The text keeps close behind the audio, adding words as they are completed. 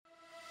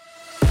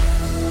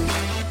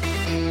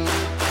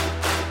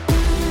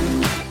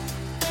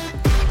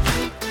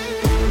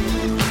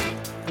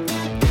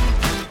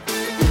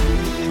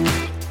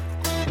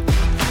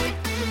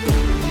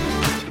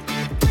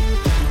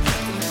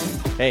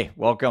Hey,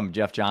 welcome,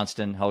 Jeff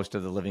Johnston, host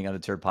of the Living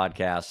Undeterred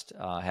podcast.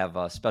 I have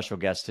a special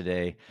guest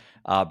today,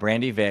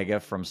 Brandy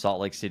Vega from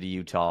Salt Lake City,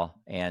 Utah,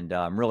 and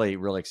I'm really,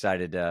 really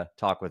excited to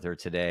talk with her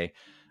today.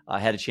 I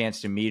had a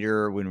chance to meet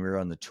her when we were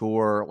on the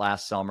tour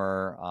last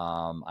summer.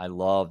 I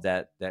love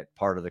that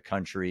part of the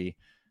country.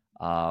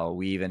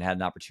 We even had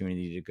an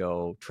opportunity to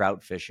go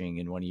trout fishing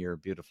in one of your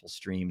beautiful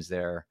streams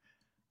there.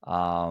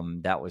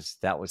 That was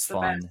It's the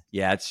fun. best.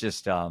 Yeah, it's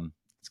just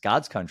it's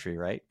God's country,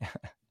 right?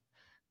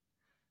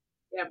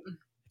 Yep.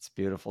 It's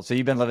beautiful. So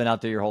you've been living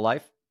out there your whole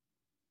life?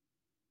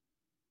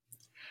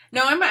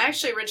 No, I'm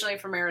actually originally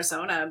from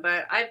Arizona,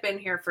 but I've been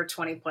here for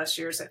 20 plus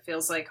years. It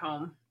feels like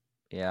home.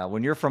 Yeah,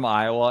 when you're from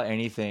Iowa,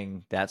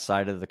 anything that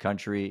side of the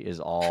country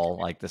is all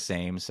like the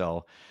same.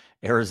 So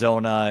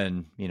Arizona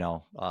and,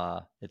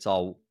 it's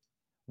all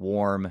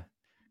warm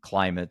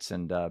climates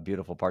and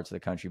beautiful parts of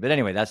the country. But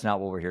anyway, that's not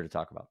what we're here to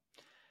talk about.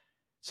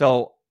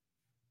 So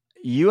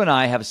you and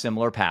I have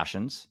similar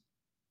passions.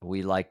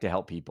 We like to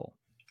help people,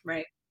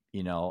 Right.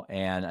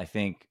 and I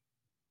think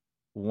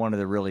one of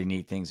the really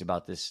neat things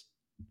about this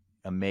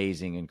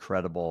amazing,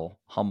 incredible,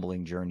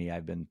 humbling journey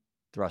I've been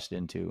thrust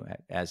into,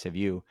 as have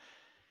you,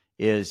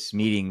 is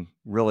meeting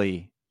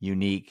really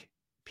unique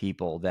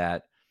people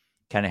that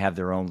kind of have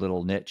their own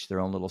little niche, their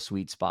own little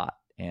sweet spot.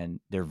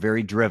 And they're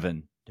very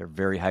driven. They're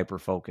very hyper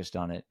focused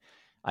on it.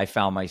 I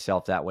found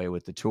myself that way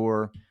with the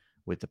tour,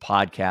 with the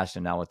podcast,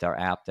 and now with our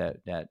app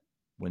that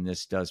when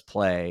this does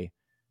play,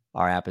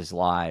 our app is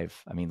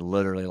live. I mean,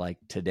 literally like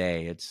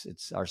today,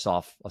 it's our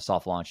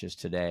soft launch is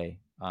today.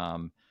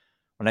 When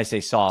I say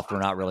soft, we're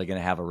not really going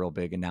to have a real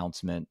big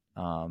announcement.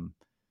 We're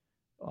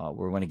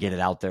going to get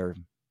it out there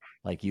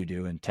like you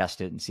do and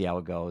test it and see how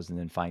it goes and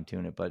then fine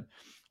tune it. But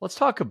let's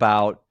talk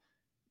about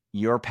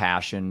your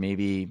passion.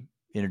 Maybe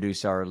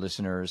introduce our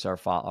listeners,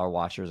 our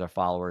watchers, our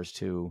followers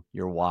to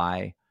your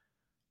why,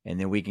 and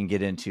then we can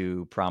get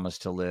into Promise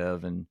to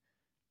Live and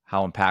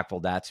how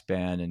impactful that's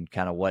been and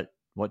kind of what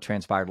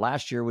transpired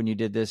last year when you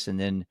did this, and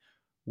then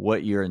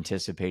what you're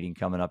anticipating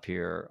coming up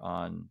here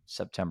on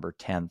September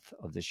 10th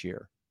of this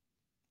year.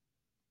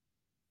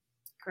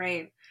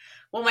 Great.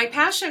 Well, my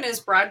passion is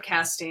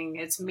broadcasting.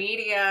 It's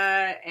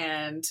media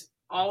and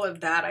all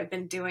of that. I've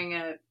been doing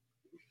it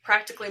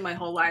practically my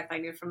whole life. I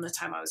knew from the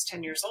time I was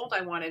 10 years old,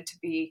 I wanted to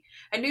be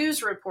a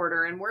news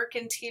reporter and work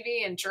in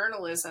TV and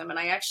journalism. And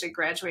I actually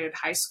graduated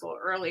high school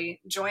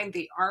early, joined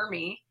the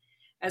Army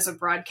as a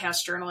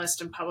broadcast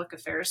journalist and public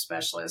affairs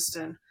specialist,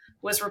 and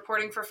was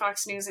reporting for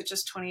Fox News at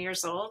just 20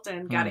 years old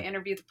and got to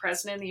interview the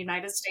president of the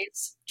United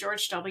States,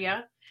 George W.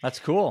 That's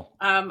cool.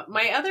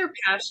 My other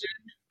passion,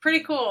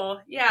 pretty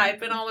cool. Yeah, I've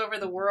been all over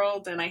the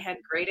world and I had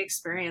great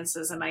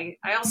experiences. And I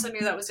also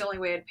knew that was the only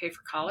way I'd pay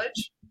for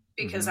college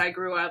because I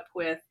grew up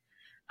with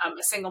a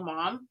single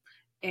mom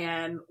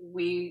and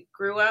we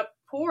grew up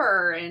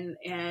poor and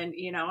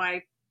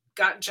I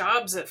got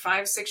jobs at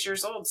 5, 6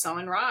 years old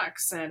selling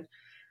rocks. And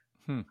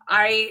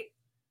I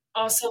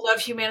also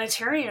love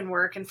humanitarian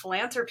work and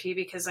philanthropy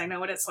because I know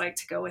what it's like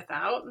to go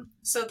without.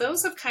 So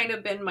those have kind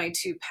of been my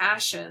two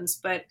passions,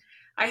 but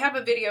I have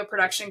a video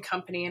production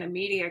company and a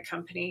media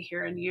company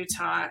here in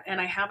Utah, and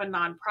I have a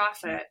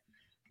nonprofit.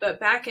 But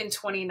back in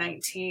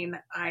 2019,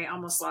 I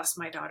almost lost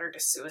my daughter to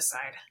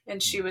suicide,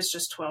 and she was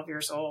just 12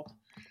 years old.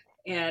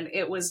 And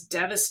it was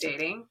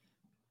devastating.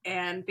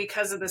 And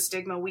because of the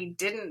stigma, we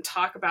didn't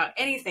talk about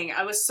anything.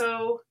 I was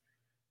so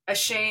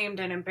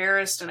ashamed and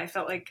embarrassed, and I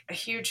felt like a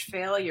huge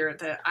failure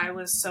that I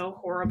was so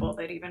horrible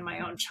that even my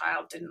own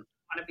child didn't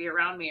want to be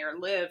around me or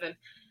live. And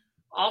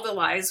all the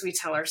lies we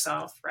tell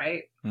ourselves,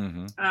 right?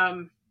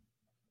 But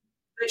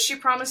she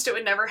promised it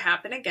would never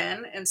happen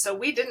again. And so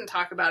we didn't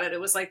talk about it. It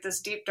was like this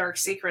deep, dark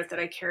secret that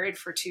I carried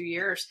for 2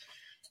 years.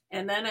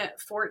 And then at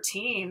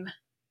 14,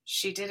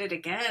 she did it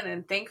again.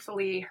 And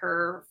thankfully,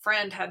 her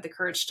friend had the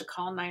courage to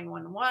call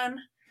 911.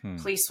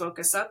 Police woke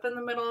us up in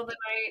the middle of the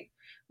night.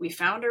 We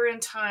found her in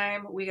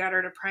time. We got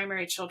her to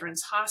Primary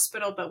Children's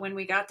Hospital. But when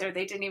we got there,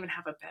 they didn't even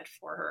have a bed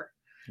for her.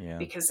 Yeah.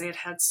 Because they had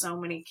had so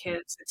many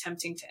kids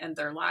attempting to end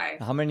their life.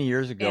 How many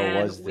years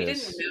ago was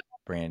this,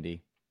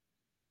 Brandy?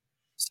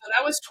 So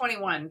that was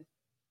 21.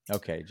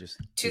 Okay, just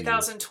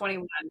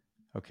 2021.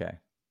 Okay.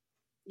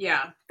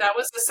 Yeah, that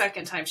was the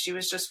second time. She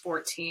was just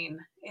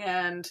 14.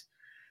 And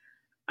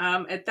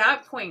at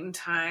that point in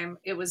time,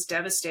 it was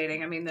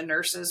devastating. I mean, the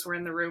nurses were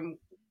in the room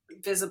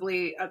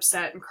visibly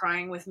upset and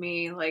crying with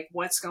me, like,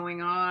 what's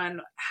going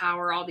on? How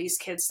are all these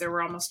kids? There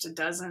were almost a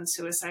dozen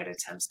suicide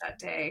attempts that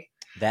day.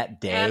 That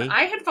day? And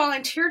I had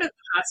volunteered at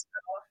the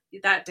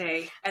hospital that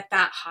day at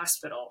that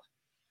hospital.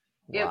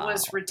 Wow. It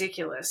was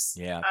ridiculous.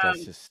 Yeah,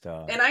 that's just...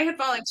 And I had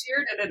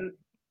volunteered at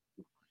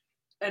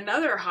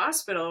another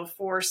hospital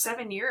for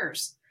 7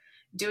 years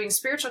doing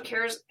spiritual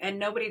cares, and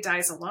nobody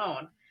dies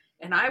alone.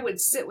 And I would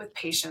sit with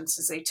patients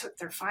as they took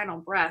their final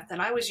breath. And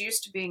I was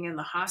used to being in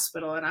the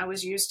hospital, and I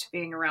was used to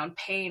being around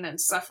pain and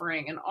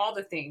suffering and all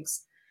the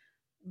things.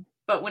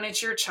 But when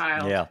it's your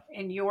child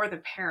and you're the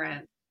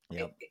parent,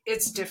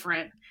 it's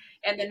different.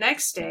 And the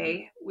next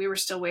day, we were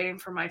still waiting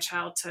for my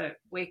child to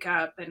wake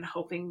up and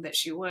hoping that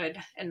she would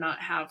and not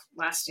have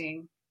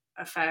lasting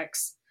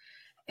effects.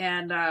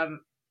 And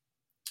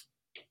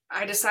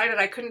I decided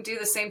I couldn't do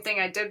the same thing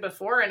I did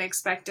before and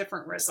expect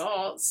different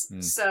results.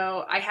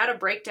 So I had a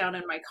breakdown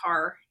in my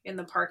car in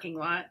the parking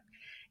lot.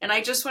 And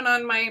I just went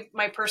on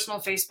my personal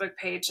Facebook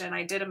page and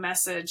I did a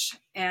message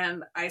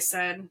and I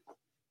said,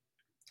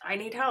 I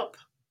need help.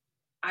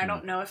 I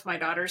don't know if my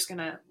daughter's going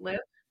to live.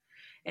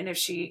 And if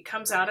she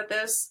comes out of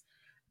this,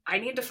 I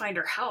need to find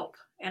her help.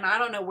 And I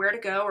don't know where to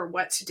go or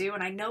what to do.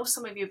 And I know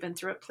some of you have been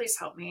through it. Please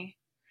help me.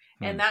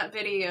 And that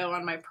video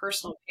on my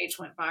personal page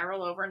went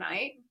viral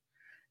overnight,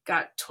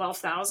 got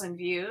 12,000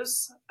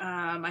 views.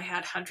 I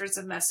had hundreds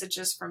of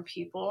messages from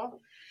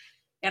people.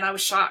 And I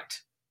was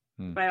shocked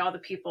by all the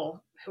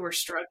people who were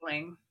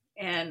struggling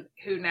and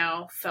who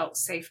now felt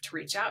safe to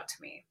reach out to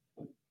me.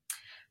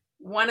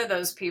 One of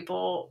those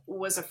people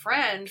was a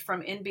friend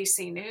from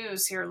NBC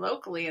News here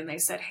locally, and they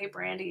said, hey,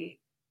 Brandy,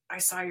 I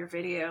saw your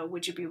video.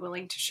 Would you be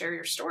willing to share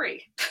your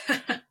story?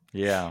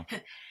 Yeah.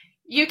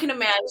 You can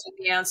imagine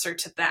the answer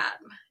to that.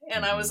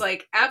 And I was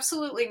like,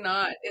 absolutely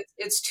not.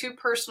 It's too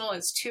personal.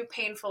 It's too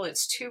painful.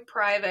 It's too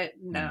private.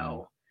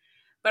 No.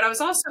 But I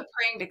was also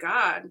praying to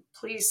God,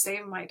 please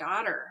save my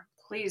daughter.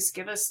 Please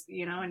give us,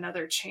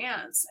 another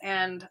chance.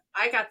 And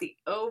I got the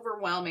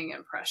overwhelming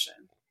impression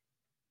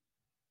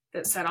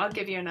that said, I'll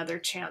give you another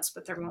chance,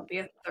 but there won't be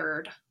a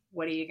third.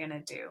 What are you going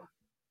to do?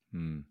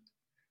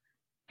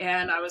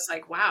 And I was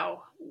like,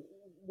 wow,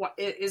 what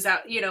is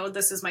that?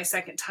 This is my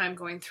second time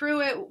going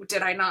through it.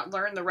 Did I not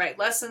learn the right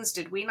lessons?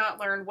 Did we not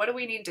learn? What do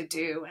we need to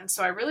do? And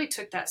so I really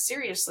took that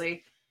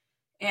seriously.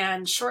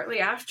 And shortly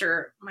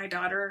after, my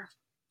daughter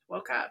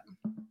woke up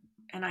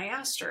and I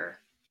asked her,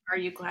 are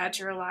you glad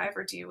you're alive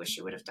or do you wish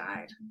you would have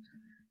died?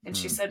 And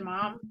she said,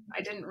 Mom, I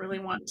didn't really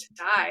want to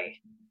die.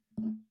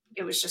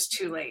 It was just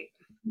too late.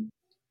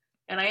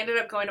 And I ended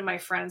up going to my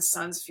friend's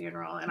son's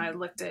funeral and I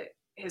looked at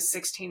his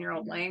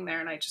 16-year-old laying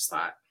there and I just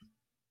thought,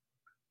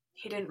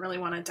 he didn't really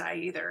want to die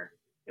either.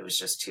 It was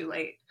just too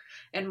late.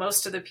 And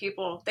most of the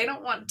people, they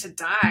don't want to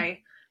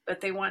die,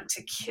 but they want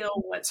to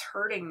kill what's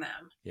hurting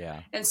them. Yeah.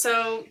 And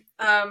so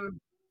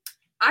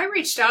I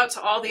reached out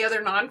to all the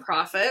other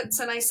nonprofits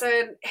and I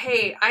said,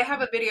 hey, I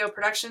have a video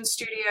production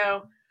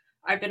studio.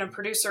 I've been a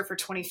producer for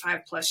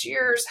 25 plus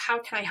years. How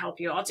can I help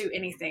you? I'll do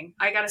anything.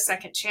 I got a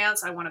second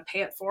chance. I want to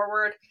pay it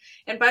forward.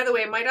 And by the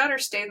way, my daughter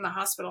stayed in the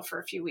hospital for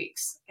a few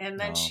weeks and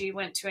then she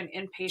went to an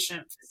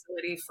inpatient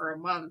facility for a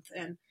month.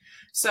 And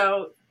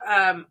so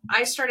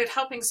I started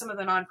helping some of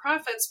the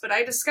nonprofits, but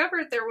I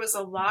discovered there was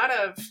a lot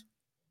of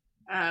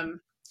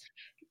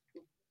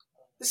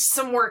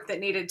some work that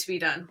needed to be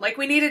done. Like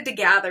we needed to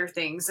gather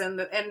things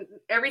and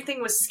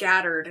everything was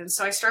scattered. And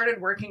so I started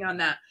working on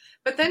that.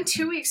 But then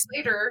 2 weeks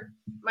later,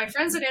 my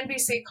friends at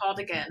NBC called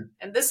again.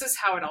 And this is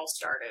how it all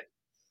started.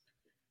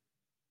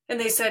 And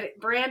they said,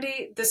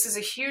 Brandy, this is a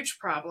huge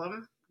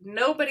problem.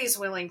 Nobody's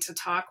willing to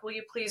talk. Will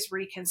you please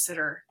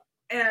reconsider?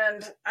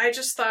 And I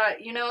just thought,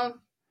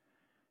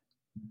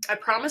 I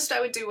promised I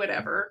would do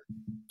whatever.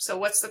 So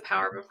what's the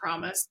power of a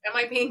promise? Am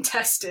I being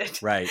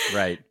tested? Right.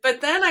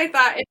 But then I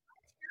thought,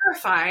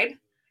 terrified,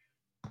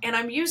 and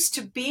I'm used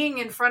to being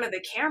in front of the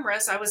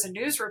cameras. I was a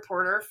news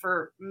reporter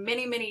for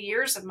many, many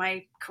years of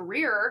my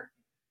career.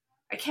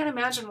 I can't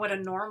imagine what a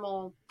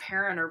normal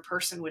parent or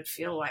person would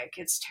feel like.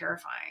 It's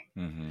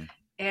terrifying.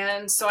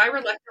 And so I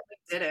reluctantly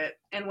did it.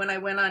 And when I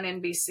went on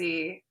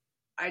NBC,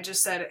 I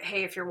just said,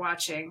 hey, if you're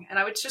watching, and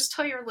I would just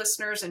tell your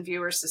listeners and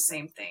viewers the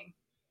same thing.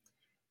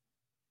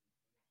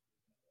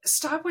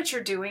 Stop what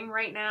you're doing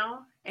right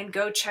now and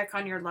go check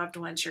on your loved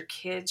ones, your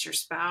kids, your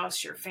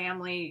spouse, your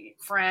family,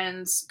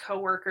 friends,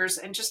 coworkers,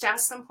 and just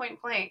ask them point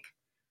blank,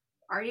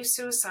 are you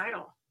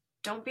suicidal?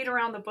 Don't beat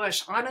around the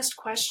bush. Honest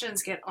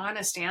questions get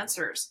honest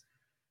answers.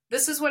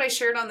 This is what I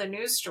shared on the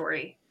news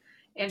story.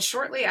 And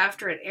shortly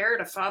after it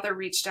aired, a father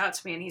reached out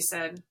to me and he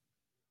said,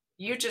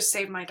 you just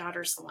saved my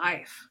daughter's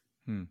life.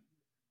 I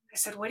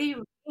said, what do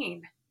you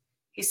mean?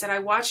 He said, I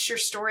watched your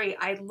story.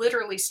 I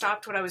literally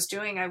stopped what I was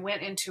doing. I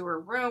went into her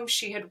room.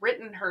 She had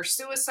written her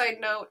suicide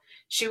note.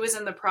 She was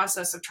in the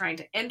process of trying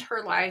to end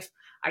her life.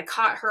 I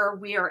caught her.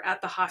 We are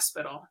at the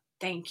hospital.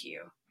 Thank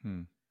you.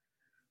 And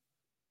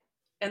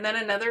then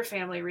another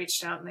family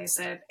reached out and they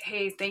said,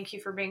 hey, thank you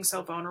for being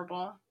so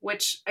vulnerable,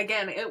 which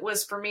again, it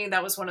was for me,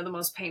 that was one of the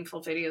most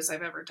painful videos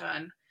I've ever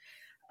done.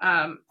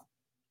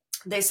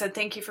 They said,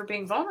 thank you for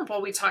being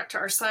vulnerable. We talked to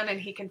our son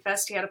and he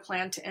confessed he had a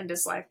plan to end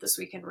his life this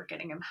weekend. We're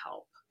getting him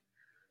help.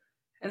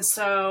 And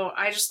so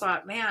I just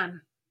thought,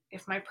 man,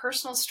 if my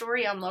personal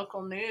story on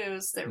local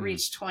news that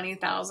reached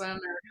 20,000 or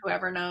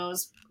whoever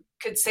knows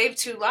could save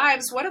 2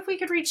 lives, what if we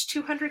could reach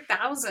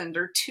 200,000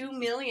 or 2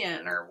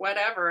 million or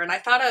whatever? And I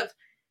thought of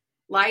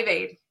Live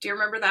Aid. Do you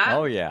remember that?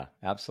 Oh, yeah,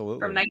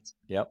 absolutely. From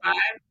 1995.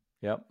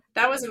 Yep.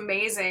 That was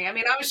amazing. I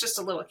mean, I was just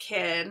a little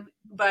kid,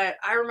 but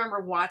I remember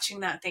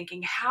watching that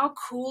thinking, how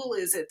cool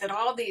is it that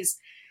all these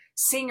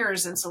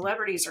singers and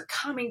celebrities are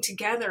coming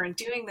together and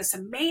doing this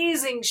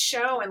amazing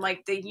show, and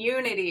like the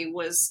unity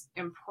was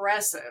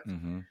impressive.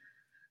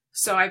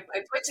 So I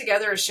put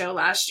together a show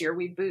last year.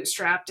 We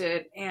bootstrapped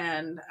it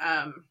and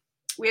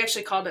we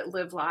actually called it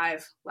Live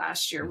Live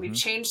last year. We've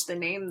changed the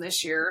name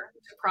this year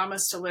to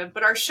Promise to Live.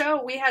 But our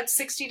show, we had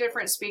 60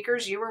 different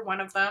speakers. You were one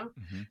of them.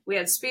 We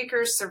had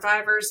speakers,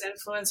 survivors,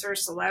 influencers,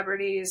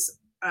 celebrities,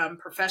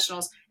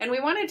 professionals, and we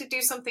wanted to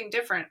do something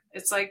different.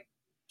 It's like,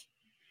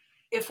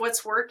 if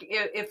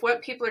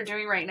what people are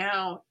doing right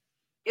now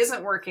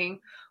isn't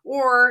working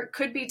or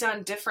could be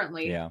done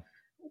differently,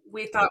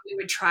 we thought we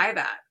would try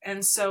that.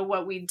 And so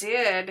what we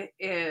did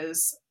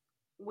is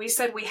we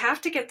said we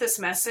have to get this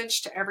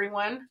message to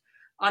everyone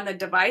on the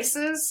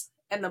devices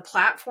and the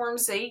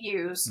platforms they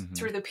use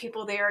through the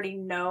people they already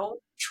know,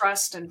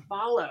 trust, and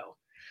follow.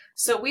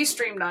 So we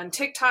streamed on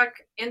TikTok,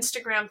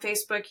 Instagram,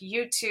 Facebook,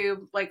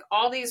 YouTube, like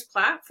all these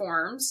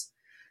platforms.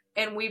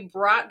 And we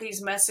brought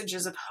these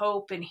messages of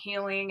hope and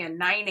healing and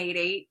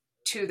 988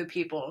 to the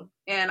people.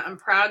 And I'm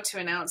proud to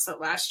announce that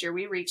last year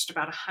we reached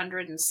about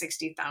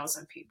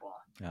 160,000 people.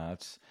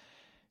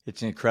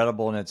 It's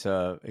incredible, and it's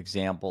a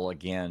example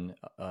again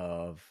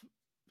of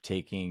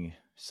taking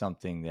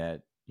something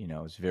that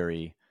is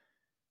very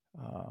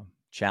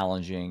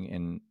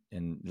challenging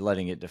and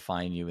letting it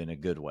define you in a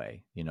good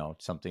way.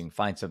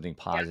 Find something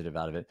positive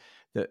out of it.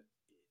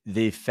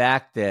 The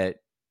fact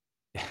that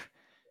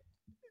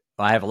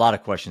I have a lot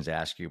of questions to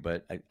ask you,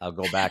 but I'll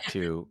go back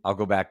to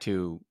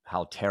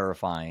how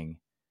terrifying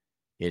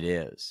it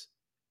is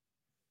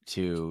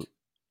to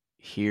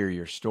hear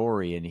your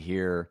story and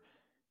hear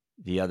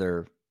the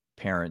other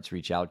parents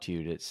reach out to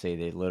you to say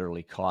they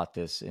literally caught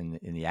this in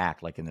the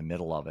act, like in the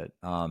middle of it.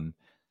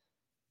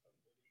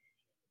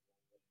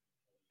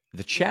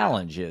 The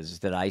challenge is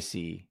that I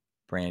see,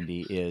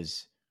 Brandy,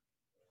 is,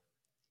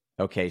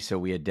 okay, so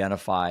we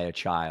identify a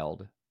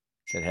child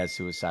that has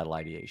suicidal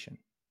ideation,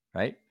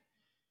 right?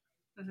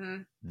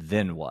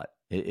 Then what?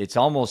 It's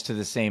almost to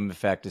the same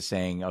effect as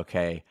saying,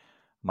 okay,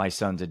 my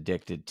son's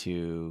addicted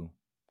to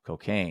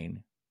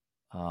cocaine.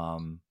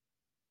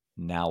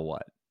 Now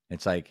what?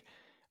 It's like,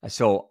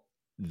 so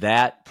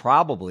that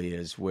probably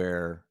is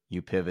where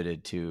you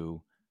pivoted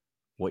to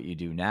what you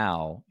do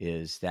now.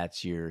 Is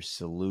that's your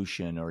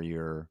solution, or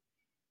your,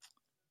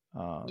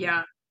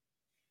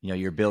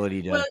 your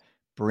ability to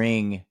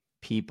bring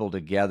people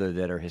together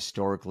that are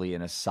historically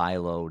in a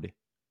siloed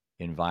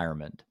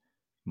environment.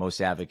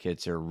 Most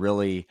advocates are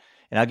really,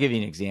 and I'll give you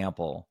an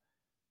example.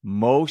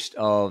 Most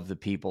of the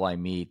people I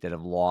meet that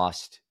have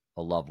lost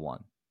a loved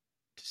one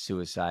to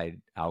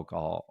suicide,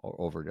 alcohol, or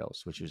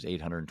overdose, which is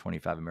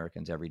 825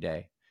 Americans every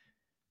day,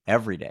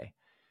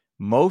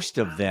 most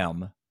of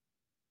them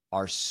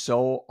are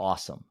so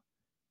awesome.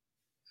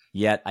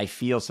 Yet I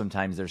feel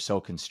sometimes they're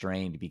so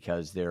constrained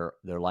because their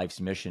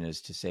life's mission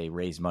is to, say,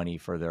 raise money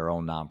for their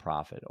own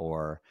nonprofit,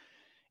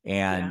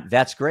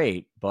 that's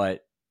great,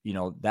 but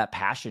that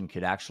passion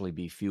could actually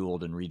be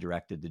fueled and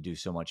redirected to do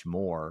so much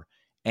more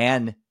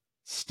and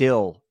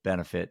still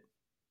benefit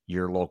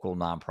your local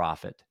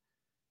nonprofit.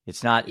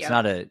 It's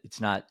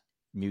not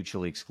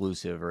mutually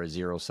exclusive or a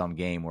zero-sum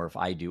game where if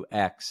I do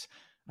X,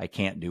 I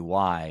can't do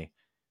Y.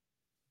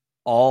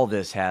 All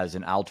this has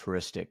an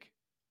altruistic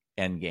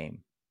end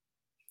game.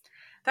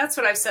 That's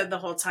what I've said the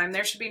whole time.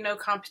 There should be no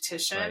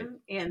competition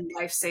in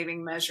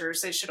life-saving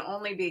measures. It should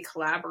only be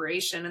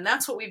collaboration. And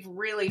that's what we've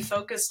really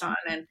focused on.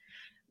 And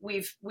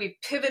we've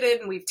pivoted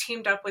and we've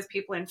teamed up with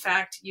people. In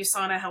fact,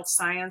 USANA Health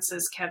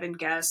Sciences, Kevin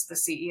Guest, the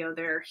CEO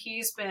there,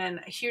 he's been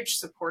a huge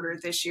supporter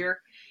this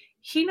year.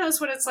 He knows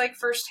what it's like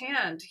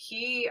firsthand.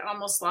 He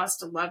almost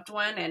lost a loved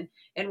one.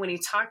 And when he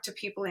talked to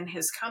people in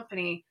his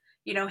company,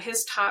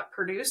 his top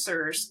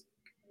producers,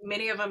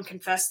 many of them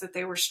confessed that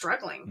they were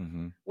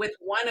struggling with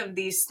one of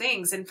these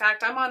things. In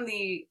fact, I'm on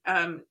the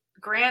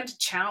Grand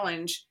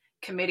Challenge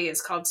committee.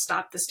 It's called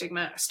Stop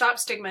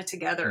Stigma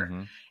Together.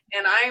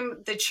 And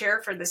I'm the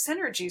chair for the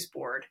Synergies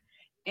board.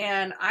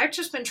 And I've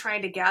just been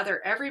trying to gather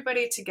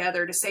everybody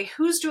together to say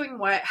who's doing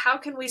what, how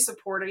can we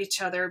support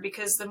each other?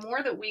 Because the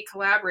more that we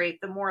collaborate,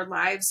 the more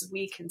lives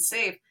we can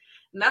save.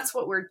 And that's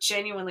what we're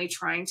genuinely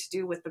trying to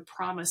do with the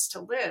Promise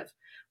to Live.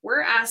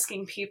 We're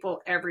asking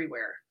people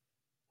everywhere,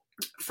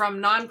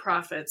 from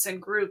nonprofits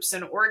and groups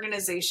and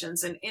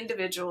organizations and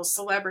individuals,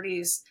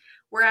 celebrities.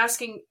 We're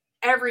asking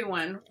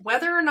everyone,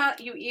 whether or not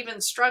you even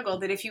struggle,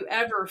 that if you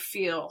ever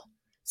feel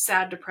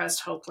sad,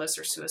 depressed, hopeless,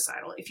 or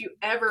suicidal, if you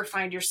ever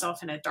find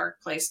yourself in a dark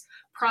place,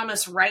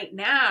 promise right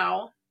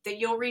now that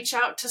you'll reach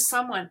out to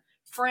someone,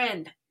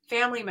 friend,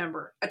 family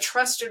member, a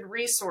trusted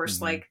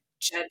resource like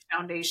JED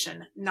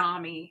Foundation,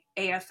 NAMI,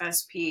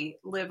 AFSP,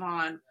 Live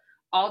On,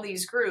 all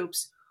these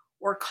groups,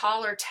 or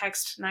call or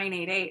text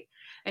 988.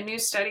 A new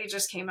study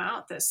just came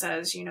out that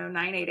says,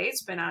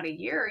 988's been out a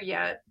year,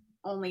 yet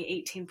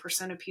only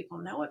 18% of people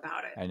know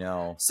about it. I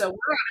know. So we're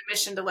on a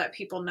mission to let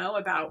people know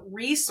about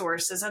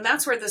resources. And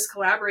that's where this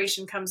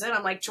collaboration comes in.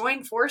 I'm like,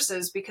 join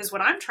forces, because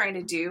what I'm trying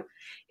to do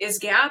is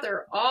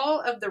gather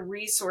all of the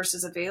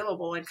resources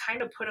available and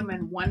kind of put them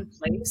in one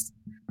place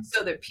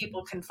so that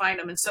people can find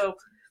them. And so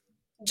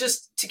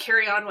just to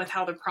carry on with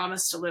how the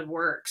Promise to Live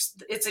works,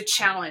 it's a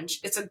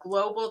challenge. It's a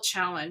global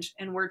challenge.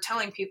 And we're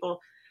telling people,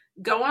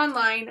 go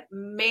online,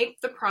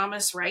 make the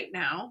promise right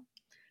now,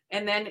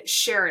 and then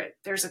share it.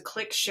 There's a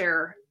click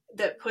share.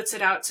 that puts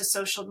it out to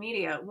social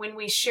media. When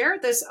we share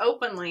this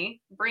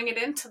openly, bring it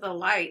into the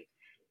light,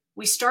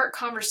 we start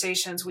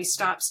conversations, we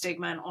stop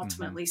stigma, and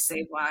ultimately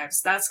save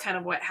lives. That's kind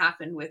of what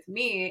happened with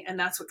me. And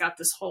that's what got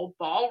this whole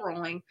ball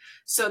rolling.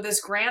 So this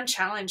Grand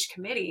Challenge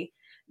Committee,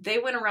 they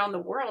went around the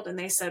world and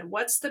they said,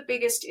 what's the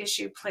biggest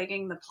issue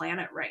plaguing the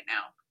planet right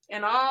now?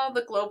 And all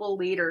the global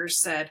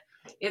leaders said,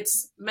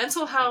 it's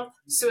mental health,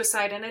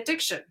 suicide, and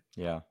addiction.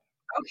 Yeah.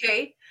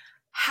 Okay,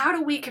 how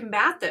do we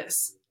combat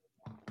this?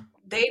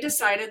 They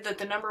decided that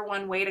the number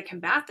one way to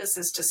combat this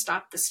is to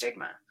stop the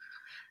stigma.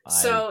 I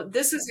So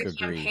this is a agree.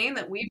 campaign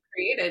that we've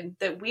created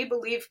that we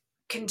believe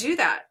can do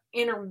that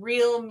in a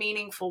real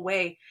meaningful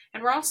way.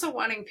 And we're also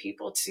wanting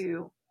people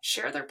to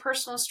share their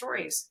personal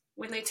stories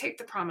when they take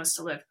the promise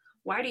to live.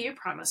 Why do you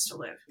promise to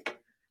live?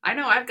 I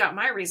know I've got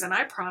my reason.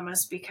 I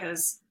promise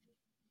because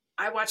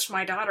I watched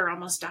my daughter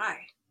almost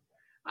die.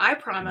 I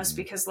promise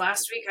because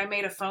last week I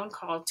made a phone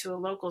call to a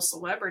local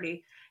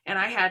celebrity and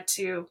I had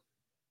to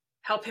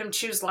help him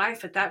choose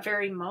life at that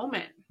very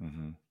moment.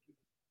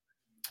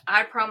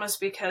 I promise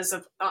because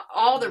of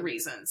all the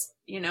reasons.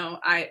 You know,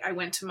 I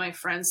went to my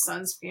friend's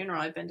son's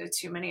funeral. I've been to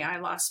too many. I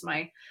lost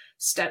my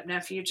step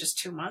nephew just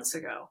 2 months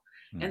ago.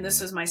 And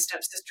this was my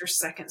stepsister's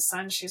second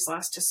son. She's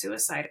lost to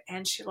suicide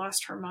and she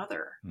lost her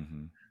mother.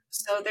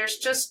 So there's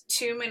just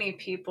too many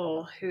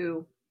people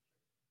who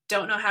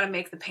don't know how to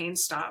make the pain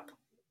stop.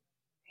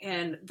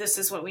 And this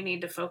is what we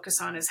need to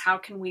focus on, is how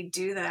can we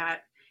do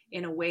that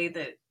in a way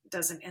that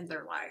doesn't end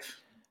their life?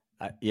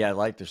 Yeah,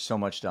 like there's so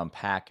much to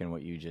unpack in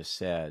what you just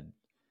said.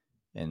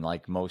 And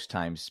like most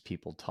times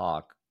people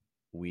talk,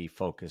 we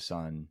focus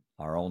on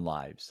our own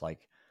lives. Like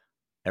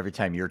every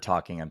time you're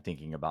talking, I'm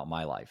thinking about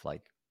my life,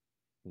 like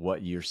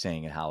what you're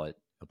saying and how it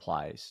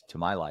applies to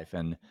my life.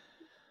 And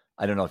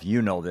I don't know if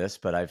you know this,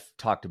 but I've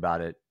talked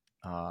about it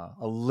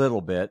a little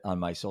bit on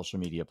my social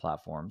media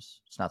platforms.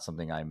 It's not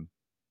something I'm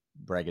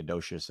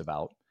braggadocious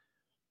about.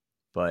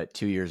 But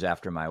 2 years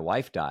after my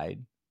wife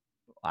died,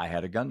 I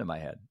had a gun to my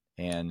head.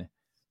 And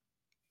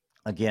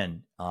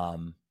again,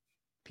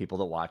 people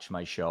that watch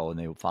my show and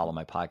they follow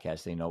my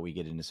podcast, they know we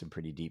get into some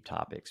pretty deep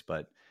topics.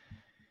 But,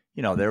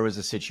 you know, there was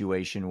a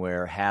situation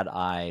where had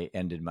I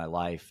ended my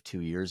life 2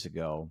 years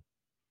ago,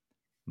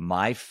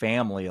 my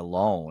family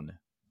alone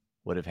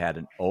would have had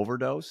an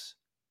overdose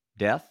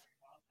death,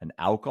 an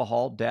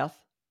alcohol death,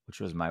 which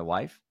was my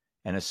wife,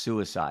 and a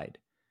suicide.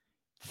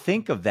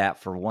 Think of that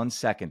for 1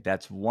 second.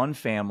 That's one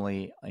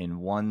family in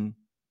one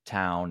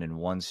town, in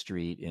one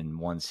street, in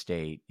one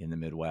state in the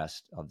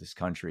Midwest of this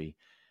country,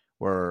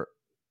 where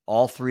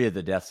all three of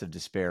the deaths of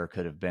despair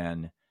could have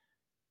been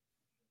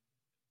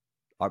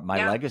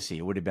my legacy.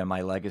 It would have been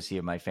my legacy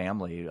of my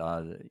family,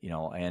 you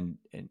know, and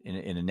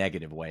in a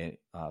negative way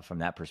from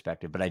that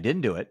perspective. But I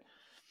didn't do it.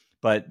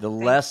 But the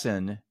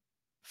lesson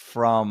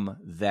from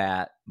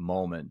that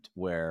moment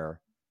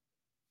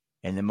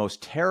and the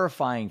most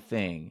terrifying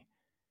thing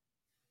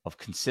of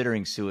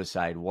considering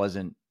suicide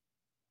wasn't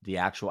the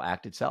actual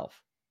act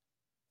itself.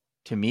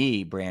 To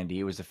me, Brandy,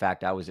 it was the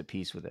fact I was at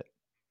peace with it.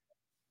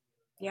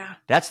 Yeah.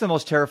 That's the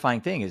most terrifying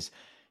thing, is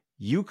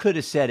you could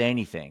have said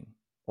anything,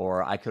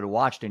 or I could have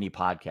watched any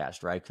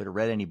podcast, or I could have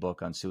read any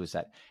book on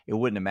suicide. It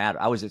wouldn't have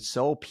mattered. I was at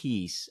so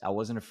peace. I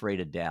wasn't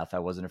afraid of death. I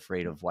wasn't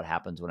afraid of what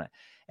happens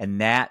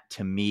and that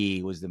to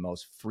me was the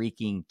most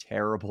freaking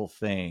terrible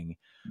thing,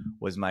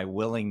 was my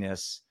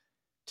willingness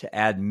to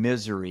add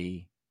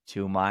misery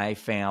to my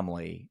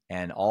family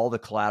and all the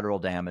collateral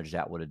damage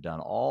that would have done,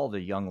 all the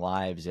young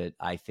lives that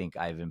I think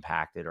I've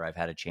impacted or I've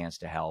had a chance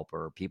to help,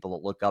 or people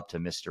that look up to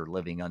Mr.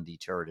 Living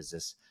Undeterred as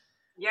this,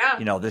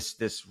 you know,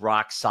 this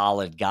rock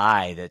solid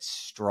guy that's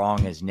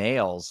strong as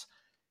nails.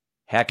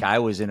 Heck, I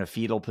was in a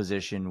fetal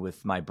position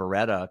with my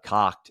Beretta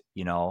cocked,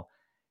 you know,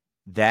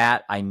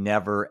 that I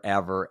never,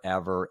 ever,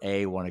 ever,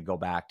 A, want to go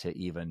back to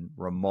even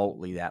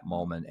remotely that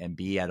moment, and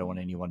B, I don't want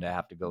anyone to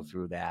have to go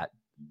through that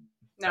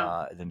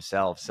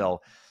themselves.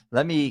 So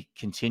let me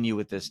continue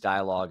with this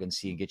dialogue and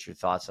get your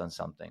thoughts on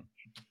something.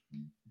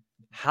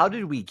 How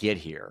did we get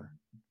here?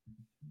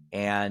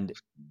 And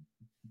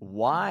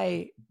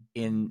why,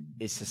 in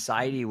a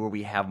society where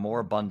we have more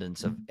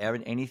abundance of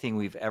anything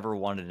we've ever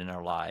wanted in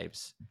our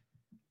lives,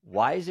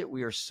 why is it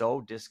we are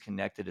so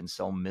disconnected and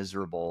so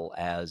miserable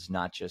as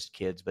not just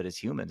kids, but as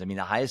humans? I mean,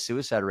 the highest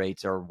suicide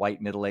rates are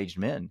white middle-aged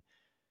men,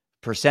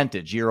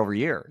 percentage year over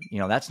year. You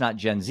know, that's not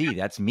Gen Z,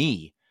 that's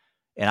me.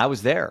 And I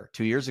was there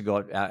 2 years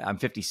ago. I'm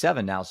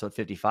 57 now. So at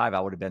 55, I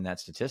would have been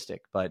that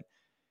statistic. But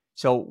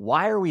so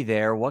why are we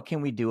there? What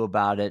can we do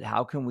about it?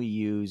 How can we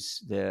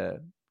use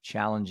the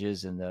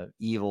challenges and the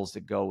evils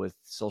that go with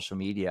social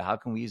media? How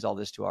can we use all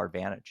this to our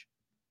advantage?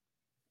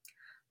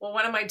 Well,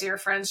 one of my dear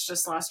friends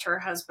just lost her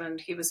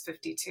husband. He was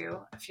 52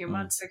 a few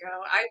months ago.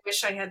 I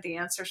wish I had the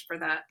answers for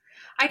that.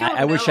 I don't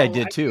know. I wish I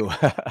did too.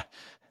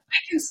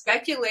 I can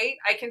speculate.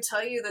 I can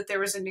tell you that there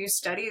was a new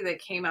study that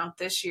came out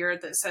this year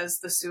that says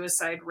the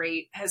suicide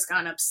rate has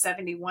gone up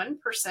 71%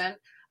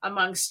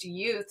 amongst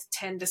youth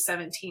 10 to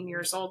 17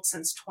 years old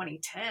since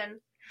 2010.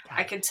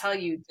 I can tell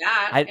you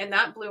that. And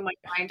that blew my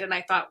mind. And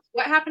I thought,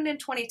 what happened in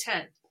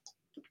 2010?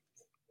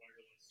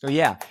 So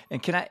yeah.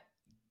 And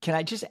Can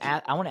I just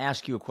add, I want to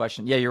ask you a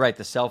question. Yeah, you're right.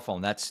 The cell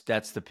phone, that's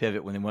the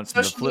pivot when they went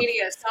from the Social flip.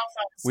 media, cell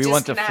phones, We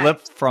went to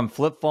disconnect.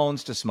 flip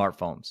phones to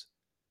smartphones.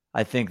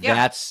 I think Yeah.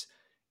 that's,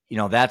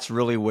 that's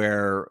really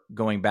where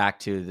going back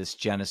to this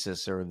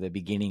genesis or the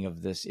beginning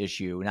of this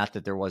issue, not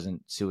that there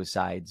wasn't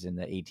suicides in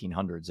the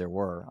 1800s, there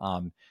were,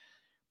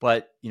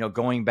 but,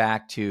 going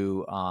back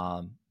to,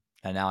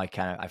 and now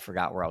I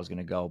forgot where I was going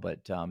to go,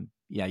 but,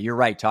 yeah, you're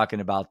right. Talking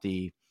about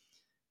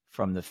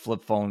from the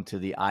flip phone to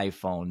the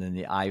iPhone, and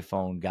the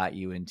iPhone got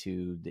you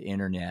into the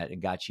internet and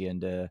got you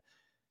into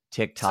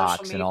Social TikToks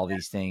and media. all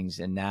these things.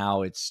 And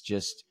now it's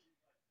just,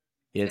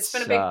 It's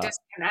been a big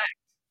disconnect.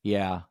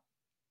 yeah.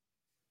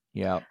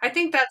 Yeah. I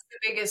think that's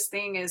the biggest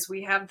thing is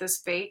we have this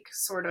fake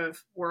sort of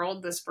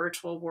world, this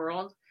virtual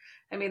world.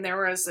 I mean,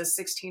 there was a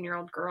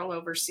 16-year-old girl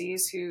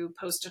overseas who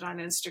posted on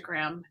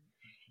Instagram,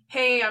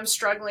 "Hey, I'm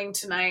struggling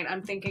tonight.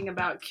 I'm thinking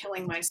about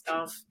killing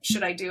myself.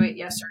 Should I do it?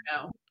 Yes or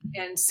no?"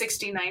 And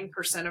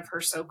 69% of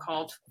her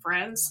so-called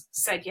friends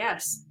said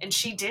yes. And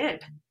she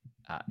did.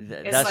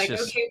 It's That's like,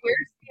 just, okay,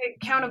 where's the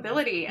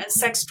accountability? And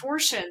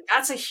sextortion,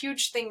 that's a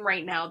huge thing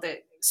right now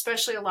that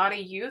especially a lot of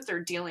youth are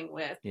dealing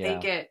with. They yeah.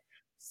 get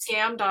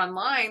scammed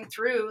online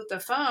through the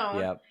phone,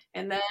 Yeah.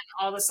 and then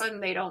all of a sudden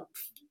they don't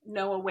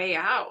know a way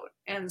out.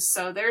 And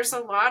so there's a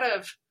lot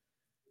of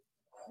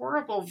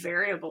horrible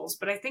variables.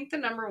 But I think the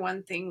number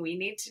one thing we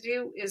need to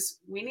do is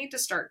we need to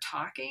start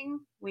talking,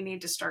 we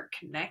need to start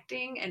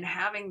connecting and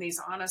having these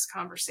honest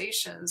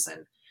conversations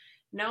and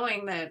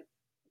knowing that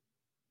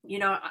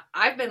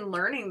I've been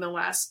learning the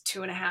last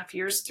 2.5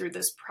 years through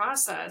this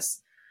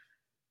process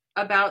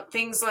about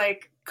things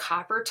like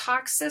copper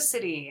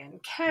toxicity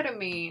and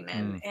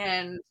ketamine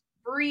and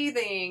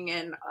breathing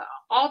and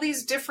all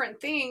these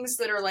different things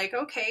that are like,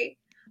 okay,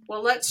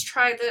 well, let's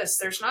try this.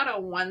 There's not a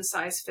one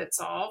size fits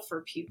all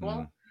for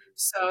people.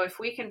 So if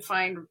we can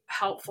find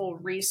helpful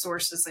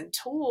resources and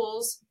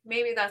tools,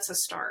 maybe that's a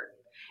start.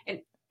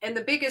 And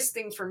the biggest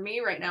thing for me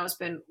right now has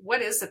been,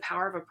 what is the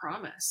power of a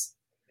promise?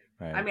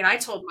 Right. I mean, I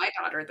told my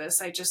daughter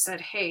this. I just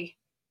said, hey,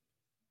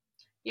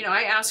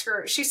 I asked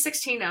her, she's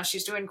 16 now.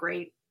 She's doing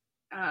great.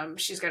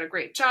 She's got a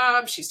great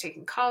job. She's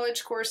taking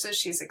college courses.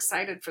 She's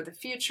excited for the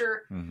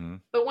future.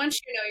 But once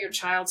you know your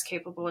child's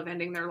capable of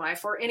ending their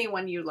life or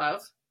anyone you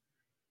love,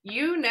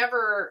 you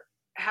never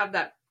have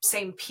that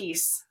same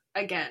peace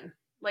again.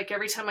 Like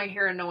every time I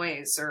hear a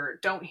noise or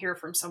don't hear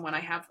from someone,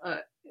 I have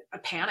a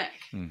panic.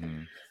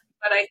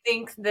 But I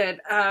think that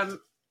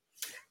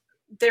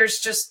there's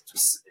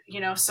just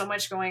so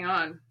much going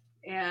on,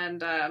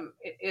 and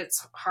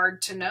it's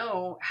hard to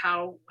know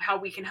how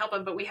we can help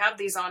them. But we have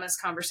these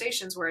honest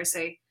conversations where I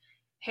say,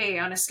 hey,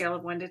 on a scale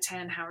of 1 to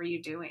 10, how are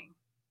you doing?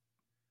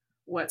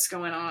 What's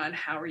going on?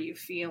 How are you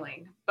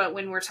feeling? But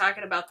when we're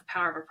talking about the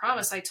power of a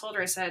promise, I told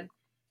her, I said,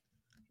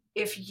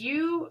 if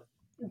you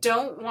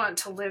don't want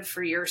to live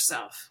for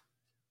yourself,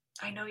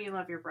 I know you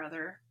love your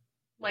brother,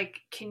 like,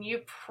 can you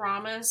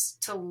promise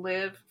to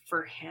live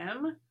for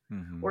him?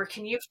 Or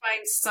can you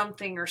find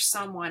something or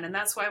someone? And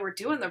that's why we're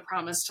doing the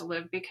promise to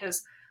live,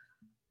 because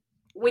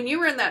when you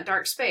were in that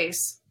dark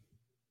space,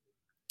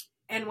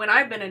 and when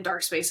I've been in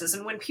dark spaces,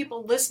 and when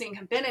people listening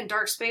have been in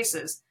dark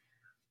spaces,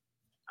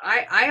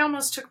 I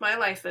almost took my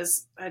life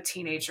as a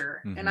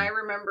teenager. And I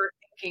remember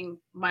thinking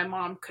my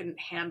mom couldn't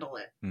handle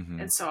it.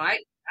 And so I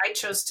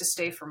chose to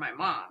stay for my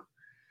mom.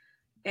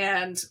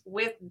 And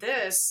with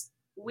this,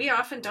 we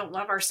often don't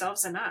love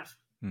ourselves enough.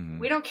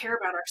 We don't care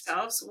about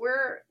ourselves.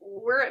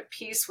 We're at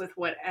peace with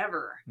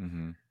whatever.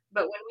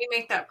 But when we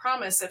make that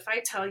promise, if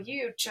I tell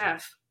you,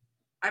 Jeff,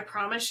 I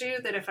promise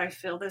you that if I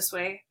feel this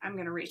way, I'm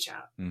going to reach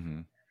out.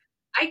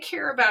 I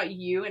care about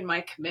you and my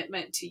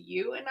commitment to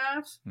you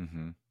enough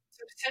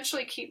to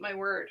potentially keep my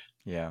word.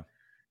 Yeah.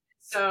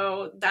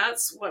 So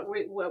that's what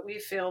we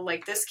feel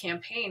like this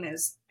campaign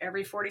is.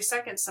 Every 40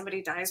 seconds,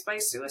 somebody dies by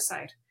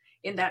suicide.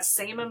 In that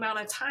same amount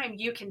of time,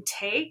 you can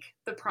take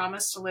the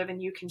promise to live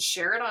and you can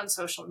share it on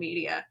social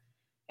media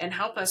and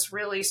help us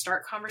really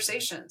start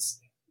conversations.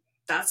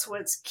 That's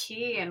what's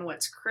key and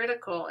what's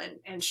critical,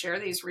 and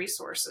share these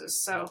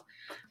resources. So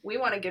we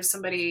want to give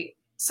somebody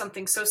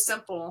something so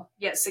simple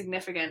yet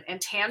significant and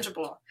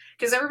tangible,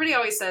 because everybody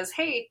always says,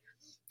 hey,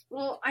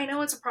 well, I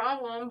know it's a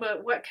problem,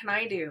 but what can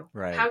I do?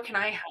 Right. How can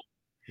I help?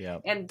 Yeah.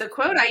 And the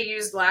quote I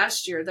used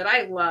last year that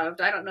I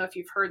loved, I don't know if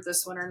you've heard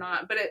this one or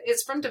not, but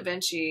it's from Da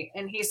Vinci.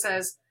 And he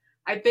says,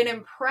 I've been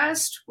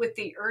impressed with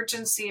the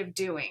urgency of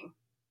doing.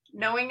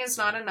 Knowing is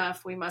not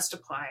enough. We must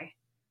apply.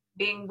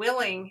 Being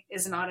willing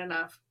is not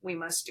enough. We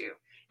must do.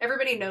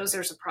 Everybody knows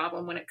there's a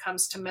problem when it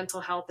comes to mental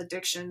health,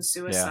 addiction,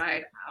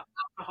 suicide,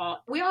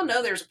 alcohol. We all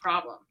know there's a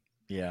problem.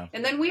 Yeah.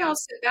 And then we all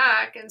sit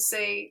back and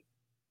say,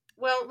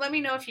 well, let me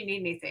know if you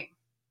need anything,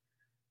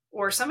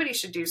 or somebody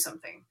should do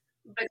something.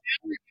 But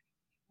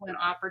an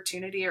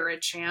opportunity or a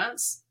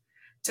chance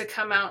to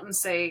come out and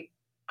say,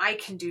 I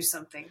can do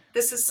something.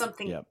 This is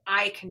something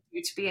I can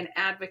do to be an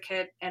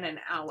advocate and an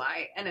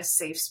ally and a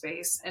safe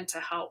space, and to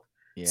help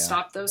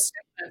stop those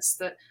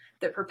stigmas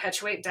that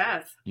perpetuate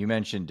death. You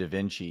mentioned Da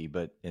Vinci,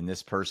 and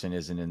this person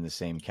isn't in the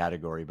same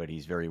category, but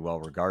he's very well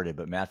regarded.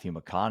 But Matthew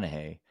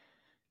McConaughey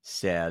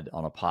said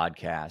on a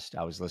podcast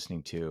I was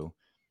listening to,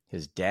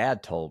 his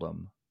dad told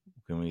him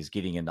when he was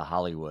getting into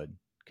Hollywood,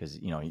 because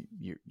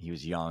he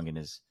was young and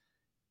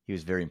he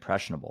was very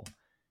impressionable.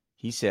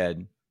 He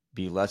said,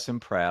 "Be less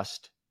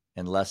impressed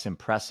and less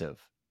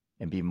impressive,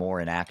 and be more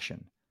in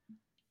action."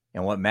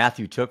 And what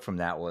Matthew took from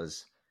that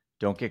was,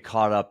 don't get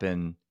caught up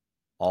in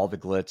all the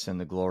glitz and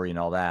the glory and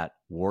all that.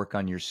 Work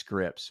on your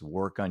scripts,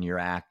 work on your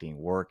acting,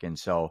 work. And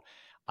so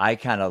I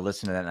kind of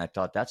listened to that and I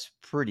thought that's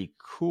pretty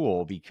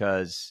cool,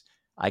 because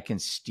I can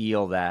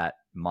steal that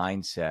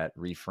mindset,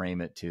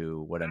 reframe it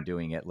to what I'm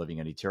doing at Living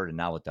Undeterred. And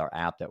now with our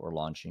app that we're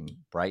launching,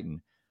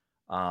 Brighton,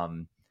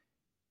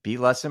 be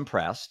less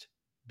impressed,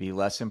 be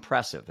less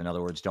impressive. In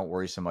other words, don't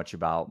worry so much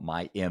about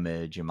my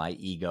image and my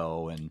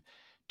ego, and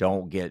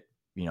don't get,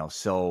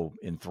 so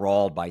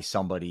enthralled by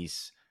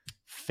somebody's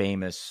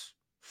famous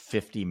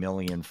 50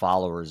 million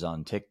followers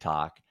on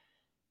TikTok,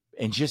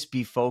 and just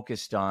be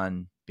focused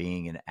on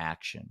being in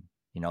action.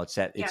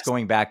 It's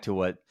going back to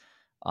what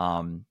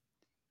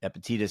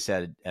Epictetus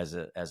said as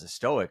a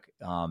Stoic,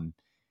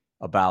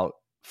 about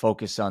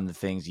focus on the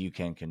things you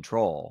can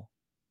control,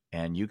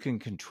 and you can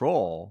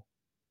control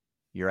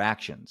your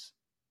actions.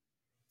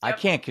 Yep. I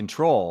can't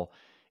control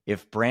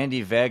if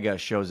Brandy Vega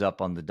shows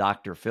up on the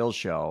Dr. Phil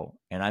show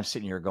and I'm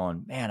sitting here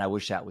going, man, I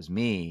wish that was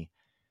me.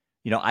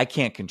 I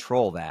can't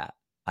control that.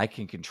 I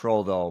can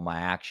control, though, my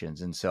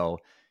actions. And so,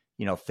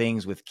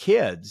 things with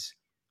kids,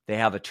 they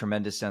have a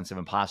tremendous sense of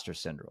imposter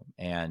syndrome,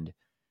 and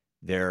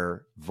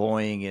they're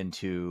voying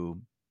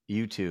into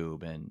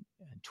YouTube and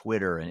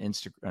Twitter and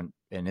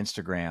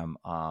Instagram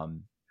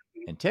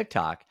and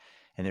TikTok.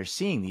 And they're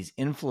seeing these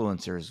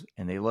influencers,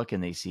 and they look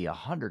and they see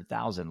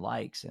 100,000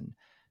 likes and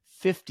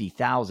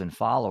 50,000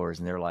 followers.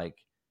 And they're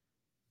like,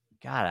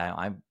 God,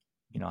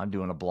 I'm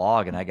doing a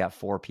blog and I got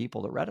 4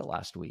 people that read it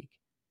last week.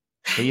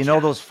 But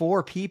those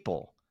 4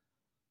 people,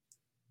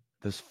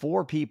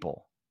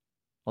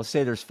 let's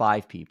say there's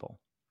 5 people.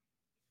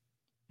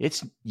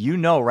 It's,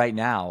 right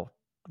now,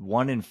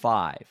 1 in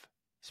 5,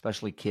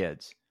 especially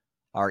kids,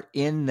 are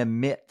in the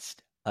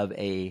midst of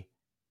a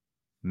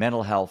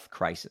mental health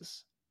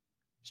crisis.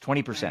 It's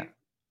 20%. Right.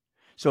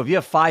 So if you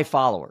have 5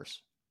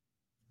 followers,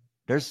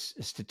 there's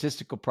a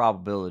statistical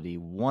probability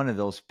one of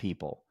those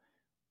people,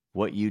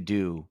 what you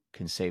do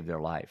can save their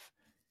life.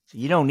 So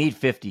you don't need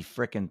 50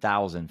 freaking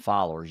thousand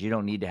followers. You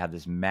don't need to have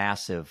this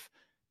massive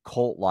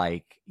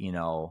cult-like,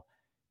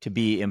 to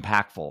be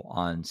impactful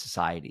on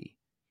society.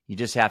 You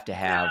just have to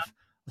have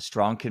a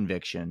strong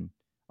conviction,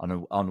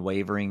 an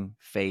unwavering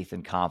faith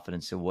and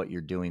confidence in what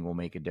you're doing will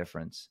make a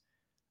difference,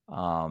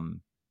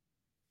 and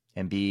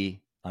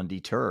be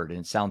undeterred. And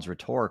it sounds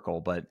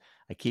rhetorical, but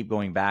I keep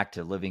going back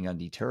to living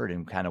undeterred,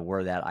 and kind of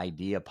where that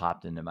idea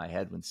popped into my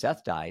head when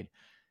Seth died.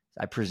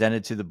 I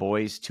presented to the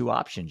boys 2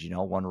 options,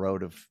 one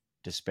road of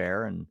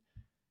despair and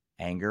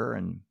anger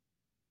and,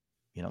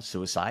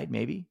 suicide,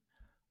 maybe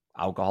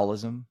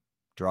alcoholism,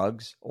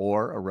 drugs,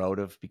 or a road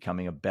of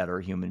becoming a better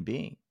human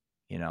being,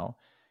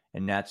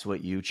 and that's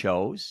what you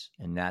chose.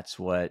 And that's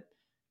what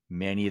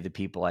many of the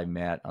people I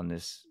met on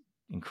this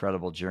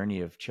incredible journey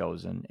have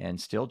chosen and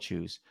still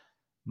choose.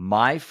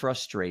 My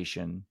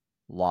frustration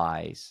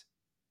lies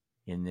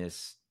in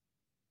this.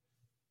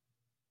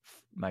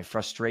 My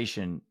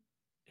frustration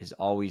has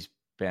always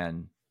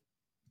been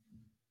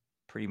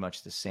pretty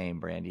much the same,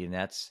 Brandy, and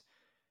that's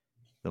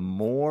the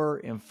more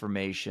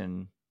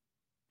information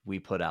we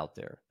put out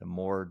there, the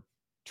more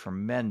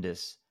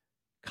tremendous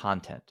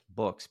content,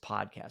 books,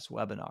 podcasts,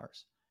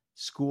 webinars,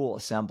 school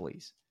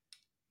assemblies,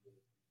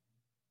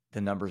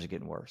 the numbers are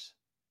getting worse.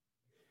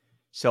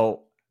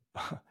 So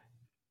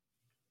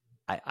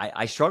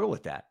I struggle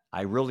with that.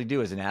 I really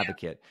do, as an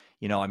advocate.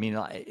 And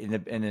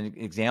the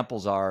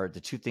examples are, the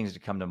 2 things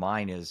that come to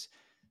mind is,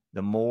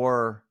 the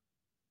more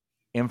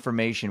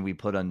information we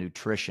put on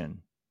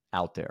nutrition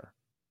out there,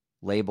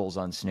 labels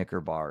on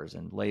Snicker bars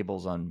and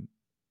labels on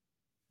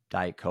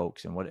Diet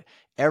Cokes and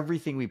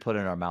everything we put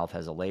in our mouth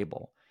has a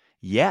label.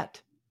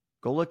 Yet,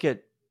 go look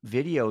at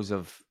videos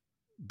of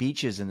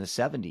beaches in the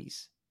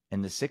 70s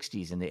and the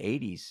 60s and the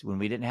 80s when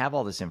we didn't have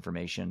all this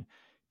information.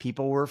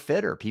 People were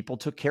fitter. People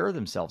took care of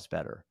themselves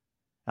better.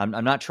 I'm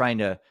not trying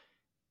to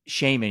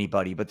shame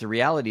anybody, but the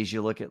reality is,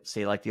 you look at,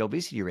 say, like the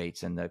obesity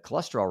rates and the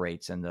cholesterol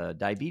rates and the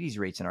diabetes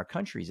rates in our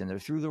countries, and they're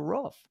through the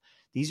roof.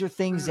 These are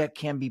things that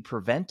can be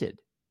prevented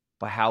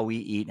by how we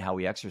eat and how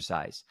we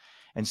exercise.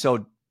 And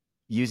so,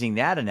 using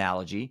that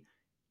analogy,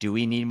 do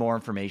we need more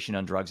information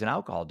on drugs and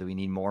alcohol? Do we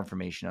need more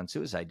information on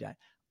suicide?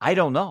 I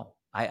don't know.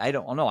 I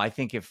don't know. I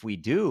think if we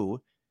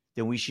do,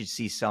 then we should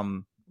see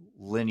some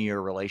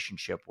linear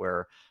relationship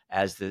where,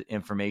 as the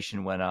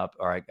information went up,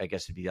 or I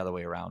guess it'd be the other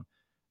way around,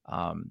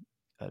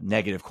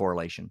 negative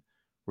correlation,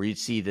 where you'd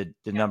see the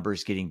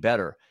numbers getting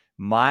better.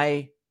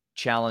 My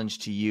challenge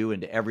to you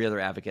and to every other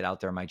advocate out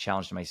there, my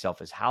challenge to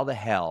myself, is, how the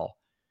hell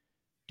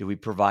do we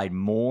provide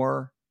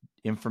more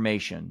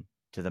information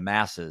to the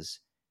masses,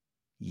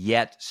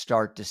 yet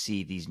start to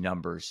see these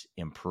numbers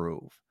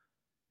improve?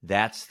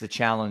 That's the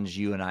challenge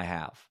you and I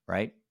have,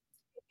 right?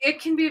 it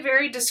can be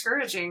very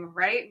discouraging,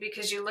 right?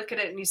 Because you look at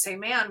it and you say,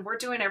 man, we're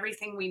doing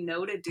everything we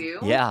know to do,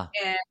 Yeah.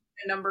 and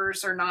the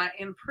numbers are not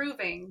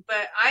improving.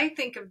 But I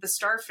think of the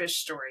starfish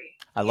story.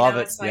 I You love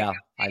know, it. it's like, Yeah.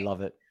 I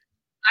love it.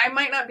 I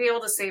might not be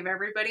able to save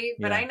everybody,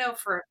 but Yeah. I know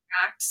for a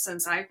fact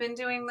since I've been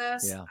doing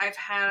this, Yeah. I've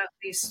had at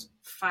least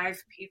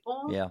 5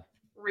 people Yeah.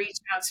 reach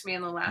out to me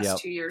in the last Yep.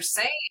 2 years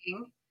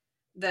saying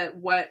that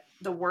what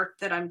the work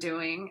that I'm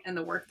doing and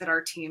the work that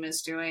our team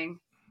is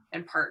doing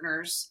and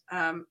partners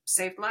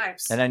saved And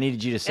lives. I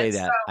needed you to And say so,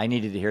 that. I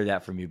needed to hear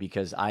that from you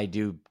because I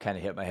do kind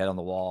of hit my head on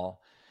the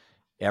wall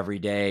every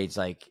day. It's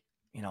like,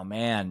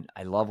 man,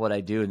 I love what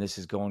I do and this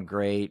is going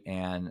great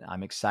and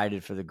I'm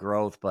excited for the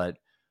growth, but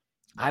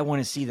I want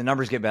to see the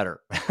numbers get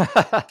better.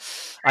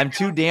 I'm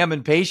too damn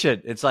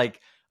impatient. It's like,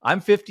 I'm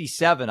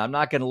 57. I'm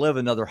not going to live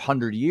another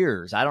 100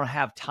 years. I don't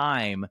have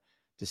time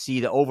to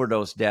see the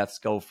overdose deaths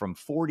go from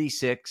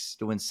 46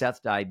 to when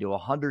Seth died to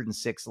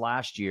 106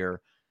 last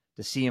year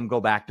to see him go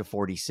back to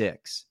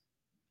 46.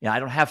 I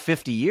don't have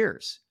 50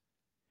 years.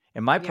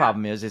 And my yeah,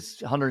 problem is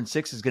it's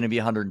 106 is going to be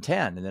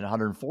 110 and then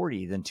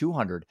 140, then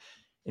 200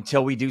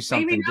 until we do maybe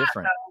something not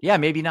different. though. Yeah,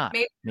 maybe not.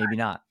 Maybe Maybe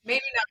not.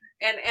 maybe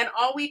not. And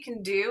all we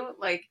can do,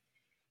 like,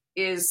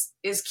 is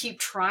keep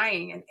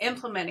trying and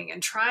implementing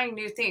and trying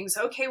new things.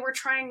 Okay, we're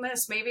trying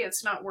this, maybe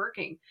it's not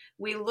working.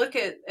 We look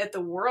at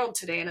the world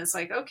today and it's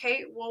like,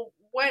 okay, well,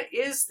 what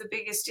is the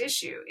biggest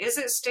issue? Is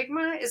it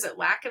stigma? Is it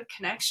lack of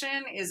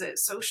connection? Is it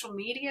social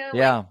media? Like,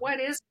 Yeah.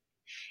 what is?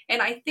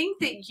 And I think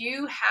that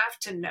you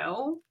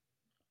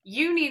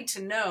need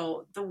to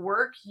know the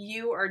work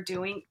you are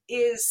doing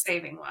is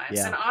saving lives.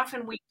 Yeah. And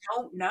often we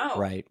don't know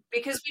Right.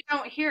 because we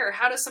don't hear.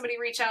 How does somebody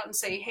reach out and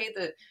say, hey,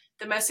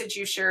 the message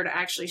you shared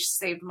actually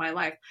saved my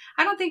life?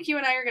 I don't think you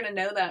and I are going to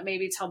know that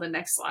maybe till the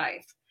next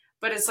life.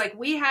 But it's like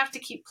we have to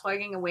keep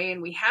plugging away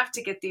and we have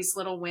to get these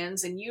little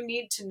wins. And you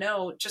need to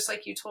know, just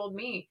like you told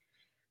me,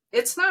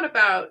 it's not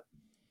about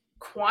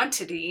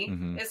quantity.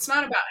 Mm-hmm. It's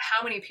not about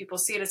how many people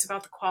see it. It's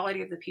about the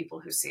quality of the people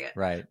who see it.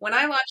 Right. When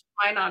I launched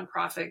my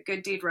nonprofit,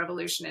 Good Deed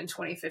Revolution, in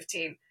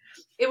 2015,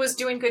 it was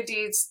doing good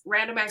deeds,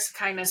 random acts of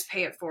kindness,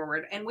 pay it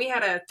forward. And we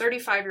had a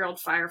 35-year-old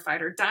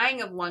firefighter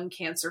dying of lung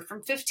cancer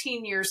from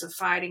 15 years of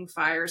fighting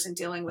fires and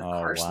dealing with Oh,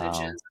 carcinogens wow.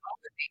 and all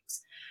the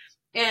things.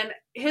 And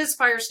his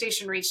fire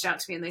station reached out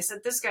to me and they said,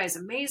 this guy's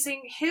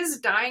amazing. His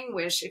dying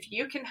wish, if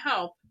you can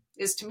help,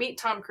 is to meet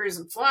Tom Cruise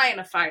and fly in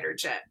a fighter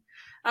jet.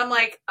 I'm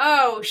like,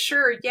 oh,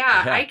 sure,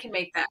 yeah, Yeah. I can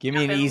make that Give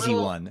me an happen. easy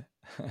one.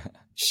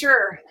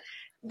 Sure.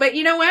 But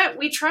you know what?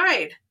 We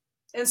tried.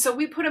 And so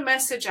we put a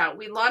message out.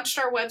 We launched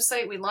our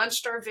website, we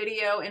launched our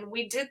video, and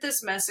we did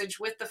this message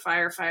with the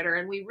firefighter.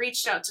 And we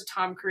reached out to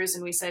Tom Cruise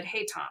and we said,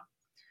 hey, Tom,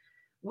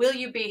 will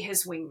you be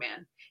his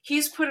wingman?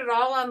 He's put it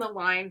all on the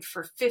line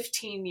for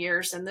 15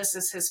 years, and this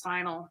is his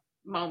final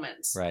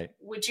moments. Right.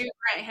 Would you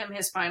grant him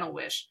his final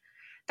wish?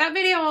 That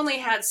video only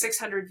had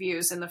 600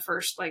 views in the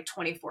first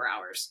 24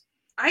 hours.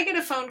 I get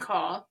a phone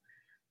call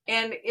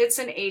and it's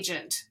an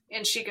agent.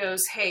 And she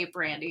goes, hey,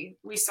 Brandy,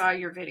 we saw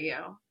your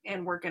video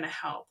and we're going to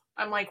help.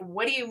 I'm like,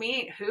 what do you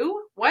mean?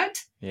 Who? What?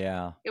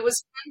 Yeah. It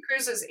was Tom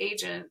Cruise's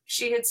agent.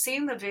 She had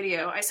seen the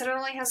video. I said, it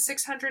only has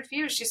 600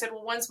 views. She said,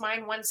 well, one's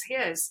mine, one's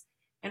his.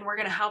 And we're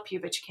going to help you,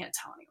 but you can't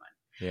tell anyone.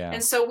 Yeah.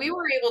 And so we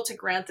were able to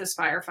grant this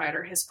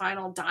firefighter his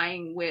final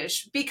dying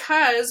wish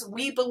because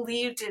we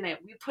believed in it.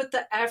 We put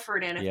the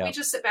effort in. If we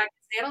just sit back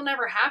and say it'll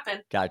never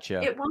happen,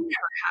 Gotcha. it will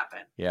never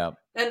happen. Yeah.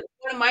 And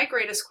one of my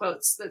greatest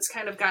quotes that's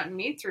kind of gotten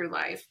me through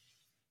life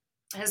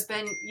has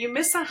been, you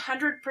miss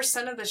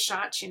 100% of the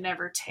shots you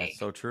never take. That's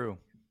so true.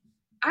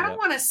 I don't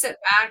want to sit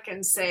back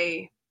and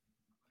say,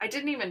 I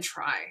didn't even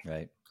try.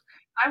 Right.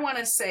 I want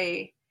to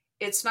say,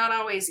 it's not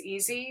always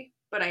easy,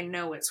 but I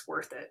know it's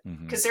worth it.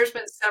 Mm-hmm. Because there's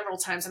been several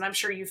times, and I'm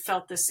sure you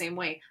felt the same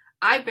way.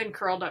 I've been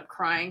curled up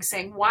crying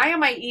saying, why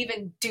am I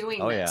even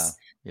doing this?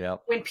 Yeah.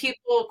 Yep. When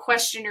people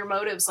question your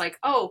motives, like,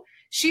 oh,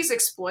 she's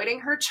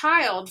exploiting her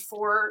child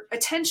for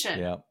attention.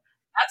 Yep.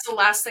 That's the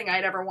last thing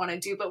I'd ever want to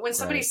do. But when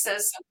somebody Right.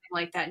 says something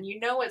like that and you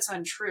know it's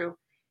untrue,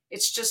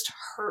 it's just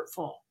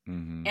hurtful.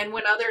 Mm-hmm. And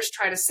when others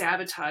try to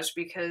sabotage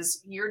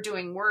because you're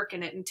doing work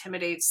and it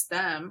intimidates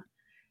them,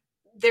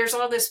 there's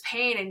all this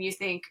pain and you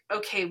think,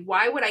 okay,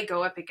 why would I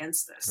go up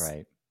against this?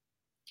 Right.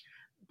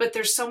 But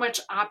there's so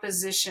much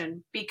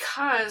opposition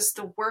because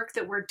the work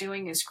that we're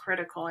doing is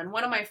critical. And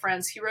one of my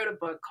friends, he wrote a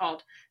book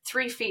called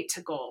 3 Feet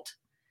to Gold.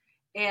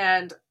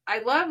 And I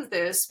love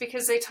this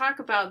because they talk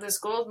about this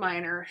gold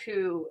miner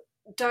who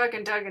dug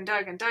and dug and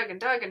dug and dug and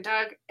dug and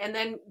dug and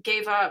then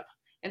gave up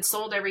and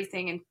sold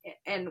everything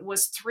and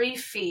was 3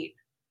 feet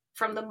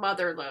from the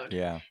mother lode.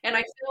 Yeah. And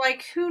I feel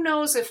like, who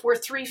knows if we're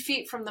 3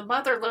 feet from the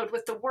mother lode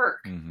with the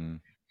work? Mm-hmm.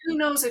 Who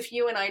knows if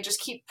you and I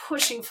just keep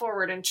pushing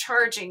forward and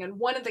charging, and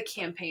one of the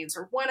campaigns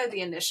or one of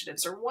the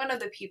initiatives or one of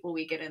the people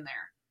we get in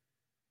there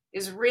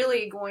is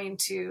really going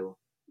to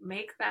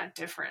make that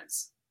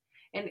difference.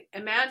 And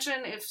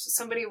imagine if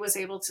somebody was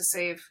able to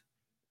save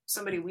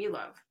somebody we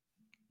love.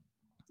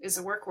 Is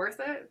the work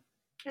worth it?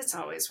 It's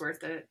always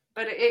worth it,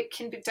 but it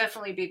can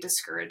definitely be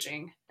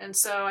discouraging. And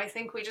so I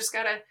think we just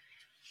got to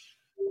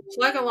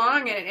plug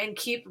along and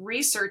keep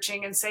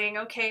researching and saying,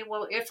 okay,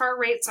 well, if our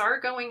rates are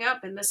going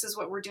up and this is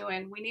what we're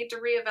doing, we need to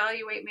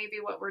reevaluate maybe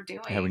what we're Yeah,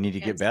 we doing. need to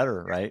get And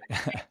better, right?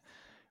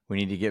 We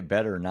need to get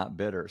better, not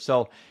bitter.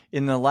 So,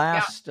 in the yeah,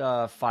 last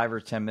 5 or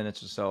 10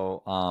 minutes or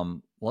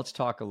so, let's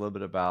talk a little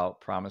bit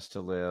about Promise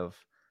to Live.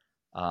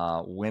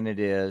 When it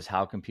is,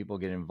 how can people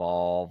get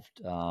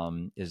involved?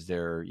 Is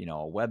there, a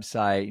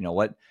website?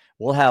 What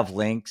we'll have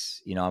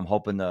links. I'm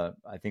hoping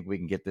I think we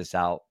can get this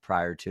out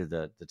prior to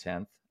the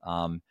 10th.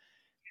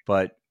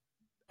 But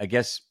I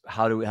guess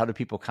how do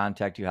people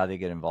contact you? How do they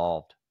get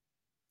involved?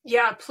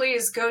 yeah,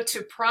 please go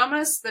to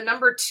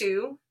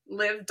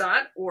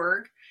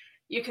promise2live.org.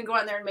 You can go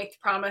on there and make the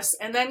promise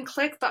and then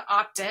click the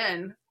opt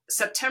in.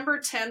 September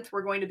 10th,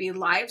 we're going to be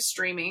live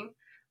streaming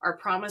our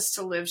Promise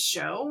to Live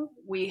show.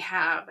 We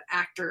have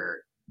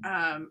actor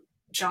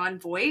John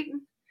Voight.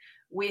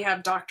 We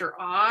have Dr.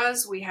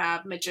 Oz. We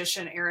have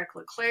magician Eric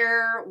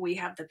LeClaire. We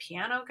have the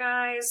piano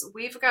guys.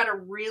 We've got a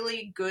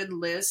really good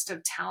list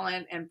of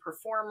talent and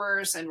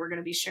performers, and we're going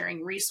to be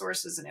sharing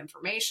resources and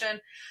information.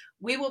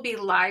 We will be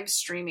live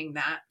streaming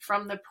that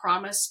from the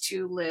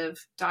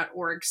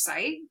promise2live.org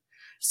site.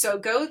 So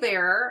go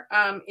there.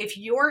 If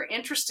you're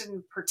interested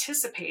in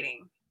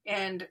participating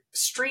and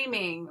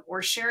streaming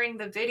or sharing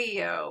the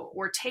video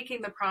or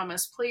taking the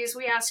promise, please,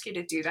 we ask you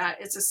to do that.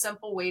 It's a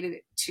simple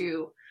way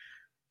to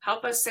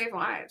help us save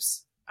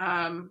lives.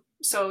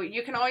 So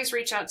you can always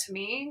reach out to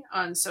me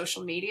on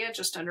social media,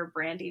 just under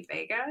Brandy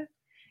Vega.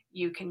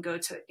 You can go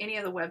to any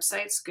of the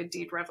websites,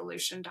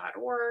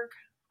 gooddeedrevolution.org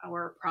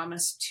or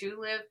Promise to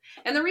Live.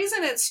 And the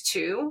reason it's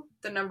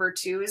the number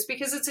 2, is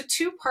because it's a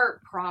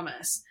 2-part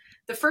promise.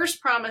 The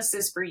first promise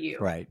is for you.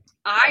 Right.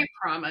 I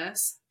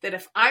promise that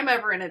if I'm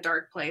ever in a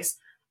dark place,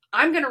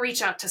 I'm going to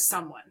reach out to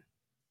someone.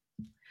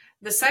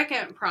 The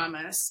second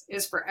promise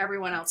is for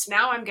everyone else.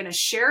 Now I'm going to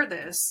share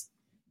this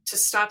to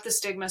stop the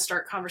stigma,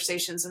 start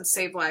conversations, and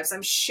save lives.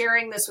 I'm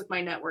sharing this with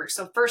my network.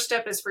 So first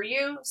step is for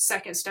you.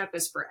 Second step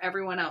is for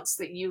everyone else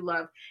that you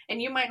love.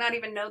 And you might not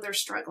even know they're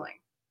struggling.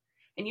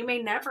 And you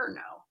may never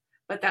know.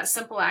 But that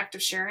simple act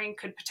of sharing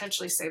could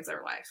potentially save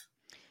their life.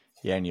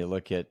 Yeah, and you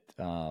look at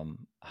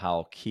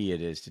how key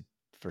it is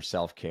for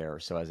self-care.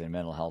 So as a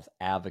mental health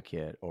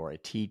advocate or a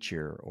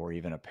teacher or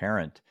even a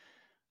parent,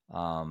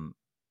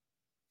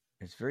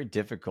 it's very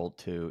difficult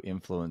to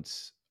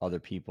influence other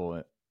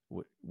people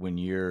when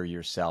you're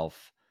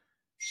yourself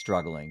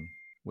struggling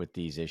with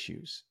these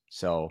issues.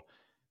 So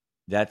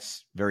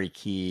that's very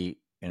key,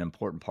 an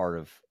important part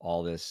of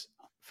all this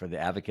for the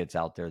advocates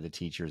out there, the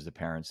teachers, the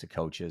parents, the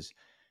coaches.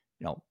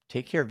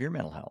 Take care of your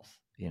mental health.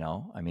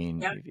 I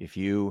mean, Yeah. if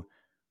you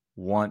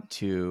want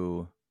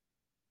to,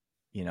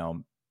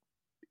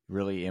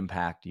 really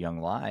impact young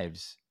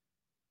lives,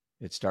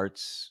 it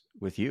starts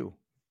with you.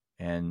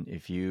 And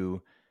if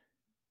you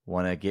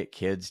want to get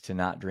kids to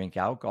not drink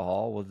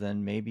alcohol, well,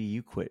 then maybe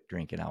you quit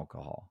drinking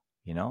alcohol.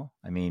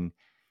 I mean,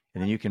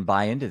 and then you can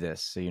buy into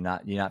this, so you're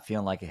not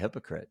feeling like a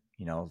hypocrite.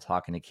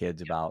 Talking to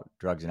kids about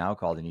drugs and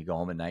alcohol. Then you go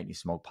home at night and you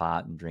smoke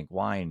pot and drink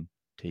wine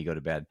till you go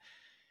to bed.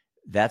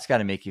 That's got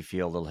to make you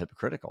feel a little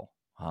hypocritical.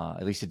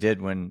 At least it did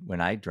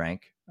when I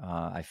drank.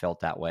 I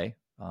felt that way,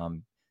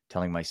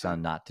 telling my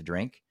son not to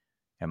drink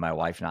and my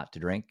wife not to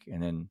drink,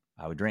 and then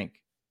I would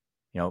drink.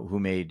 Who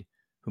made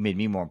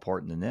me more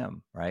important than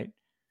them, right?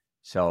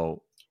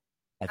 So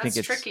I think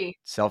That's it's tricky.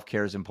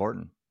 self-care is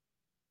important.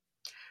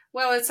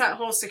 Well, it's that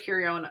whole secure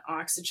your own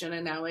oxygen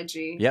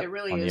analogy. It Yep.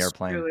 really On the is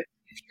airplane. true.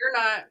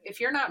 If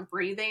you're not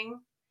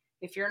breathing,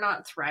 if you're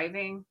not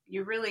thriving,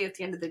 you really, at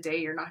the end of the day,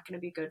 you're not going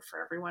to be good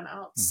for everyone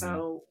else. Mm-hmm.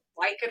 So,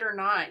 like it or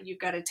not, you've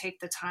got to take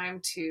the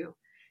time to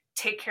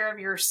take care of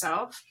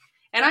yourself.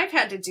 And I've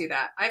had to do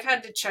that. I've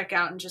had to check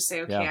out and just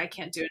say, okay, Yeah. I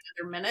can't do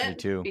another Me minute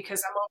too.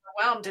 because I'm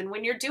overwhelmed. And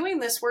when you're doing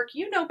this work,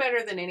 you know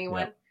better than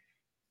anyone.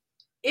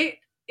 Yep.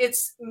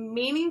 It's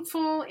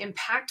meaningful,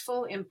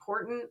 impactful,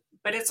 important,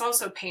 but it's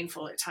also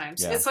painful at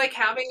times. Yeah. It's like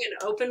having an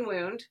open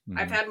wound. Mm-hmm.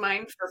 I've had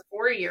mine for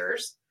 4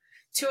 years.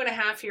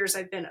 2.5 years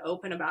I've been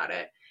open about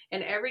it.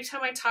 And every time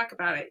I talk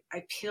about it,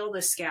 I peel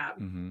the scab.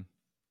 Mm-hmm.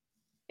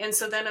 And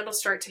so then it'll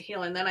start to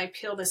heal. And then I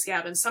peel the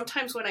scab. And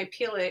sometimes when I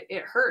peel it,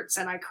 it hurts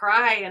and I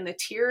cry and the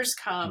tears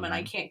come Mm-hmm. and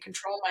I can't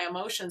control my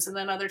emotions. And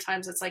then other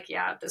times it's like,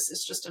 yeah, this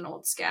is just an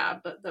old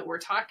scab that we're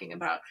talking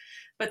about.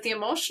 But the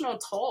emotional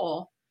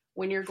toll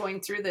when you're going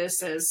through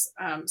this as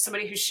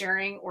somebody who's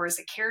sharing or as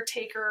a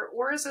caretaker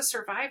or as a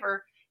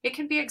survivor, it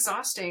can be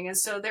exhausting. And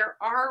so there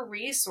are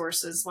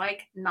resources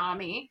like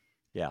NAMI.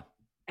 Yeah.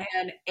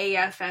 And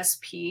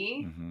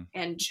AFSP mm-hmm.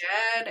 and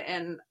JED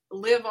and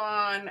Live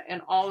On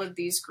and all of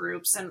these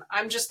groups. And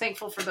I'm just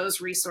thankful for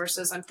those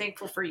resources. I'm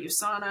thankful for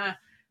USANA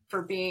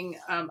for being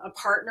a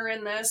partner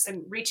in this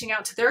and reaching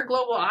out to their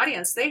global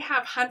audience. They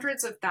have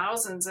hundreds of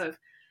thousands of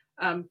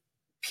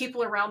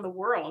people around the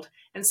world.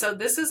 And so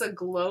this is a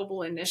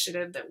global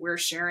initiative that we're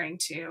sharing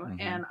to. Mm-hmm.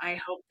 And I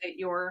hope that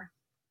your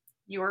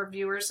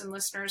viewers and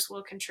listeners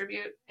will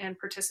contribute and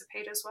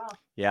participate as well.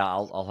 Yeah,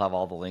 I'll have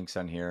all the links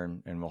on here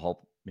and we'll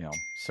hope,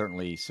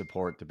 certainly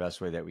support the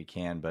best way that we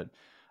can. But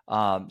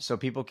So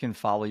people can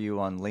follow you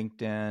on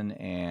LinkedIn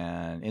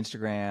and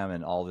Instagram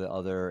and all the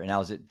other. And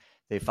now, is it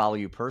they follow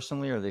you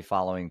personally, or are they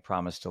following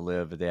Promise to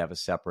Live? Do they have a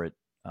separate?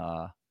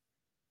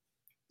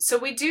 So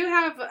we do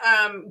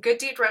have Good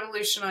Deed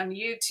Revolution on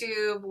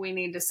YouTube. We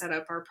need to set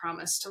up our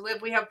Promise to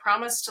Live. We have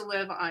Promise to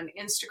Live on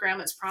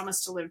Instagram. It's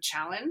Promise to Live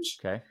Challenge.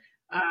 Okay.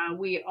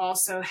 We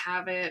also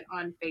have it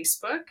on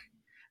Facebook.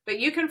 But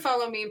you can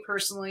follow me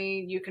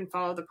personally. You can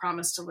follow the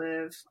Promise to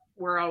Live.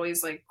 We're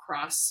always like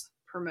cross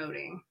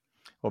promoting.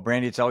 Well,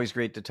 Brandy, it's always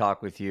great to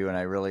talk with you, and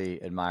I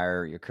really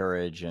admire your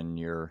courage and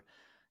your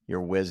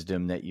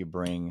wisdom that you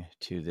bring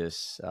to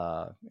this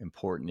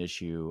important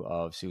issue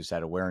of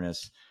suicide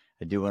awareness.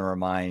 I do want to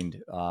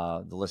remind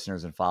the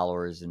listeners and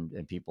followers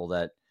and people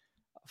that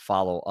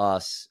follow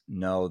us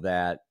know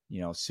that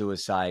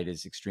suicide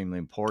is extremely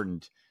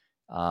important,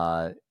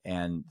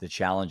 and the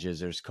challenges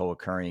there's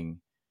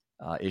co-occurring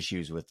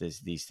issues with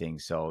these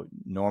things. So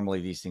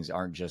normally these things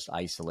aren't just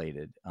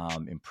isolated.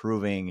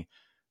 Improving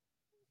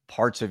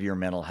parts of your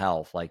mental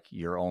health, like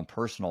your own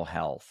personal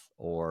health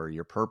or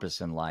your purpose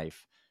in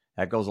life,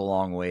 that goes a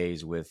long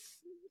ways with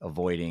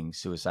avoiding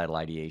suicidal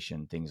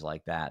ideation, things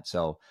like that.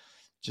 So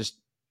just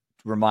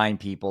remind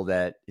people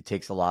that it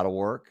takes a lot of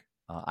work.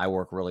 I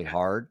work really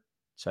hard,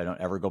 so I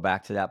don't ever go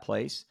back to that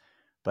place,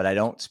 but I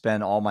don't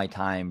spend all my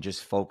time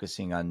just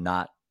focusing on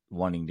not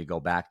wanting to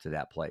go back to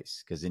that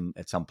place, because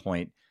at some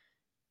point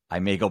I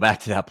may go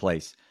back to that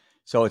place.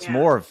 So it's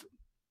more of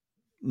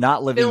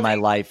not living my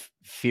life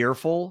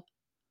fearful,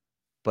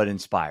 but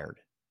inspired.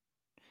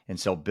 And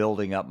so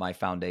building up my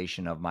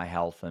foundation of my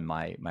health and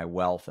my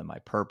wealth and my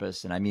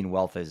purpose. And I mean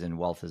wealth as in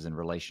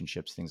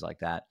relationships, things like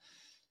that.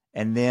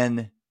 And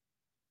then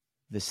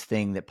this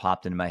thing that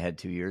popped into my head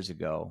 2 years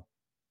ago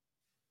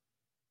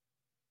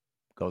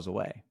goes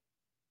away,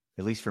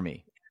 at least for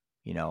me,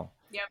 Yep.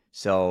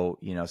 So,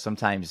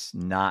 sometimes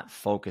not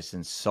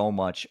focusing so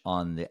much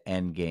on the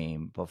end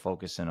game, but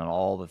focusing on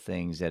all the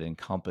things that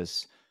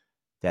encompass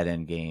that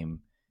end game,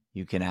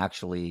 you can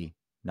actually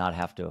not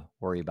have to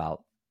worry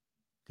about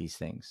these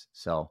things.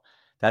 So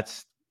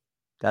that's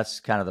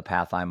kind of the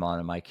path I'm on,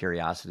 and my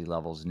curiosity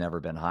level has never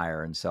been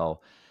higher. And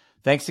so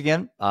thanks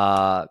again.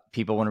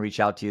 People want to reach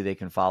out to you, they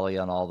can follow you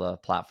on all the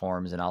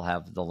platforms, and I'll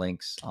have the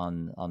links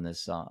on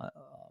this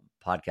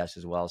podcast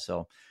as well.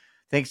 So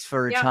thanks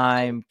for your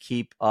time.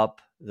 Keep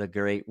up the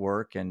great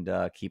work, and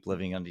keep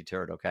living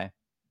undeterred. Okay.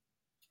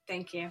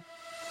 Thank you.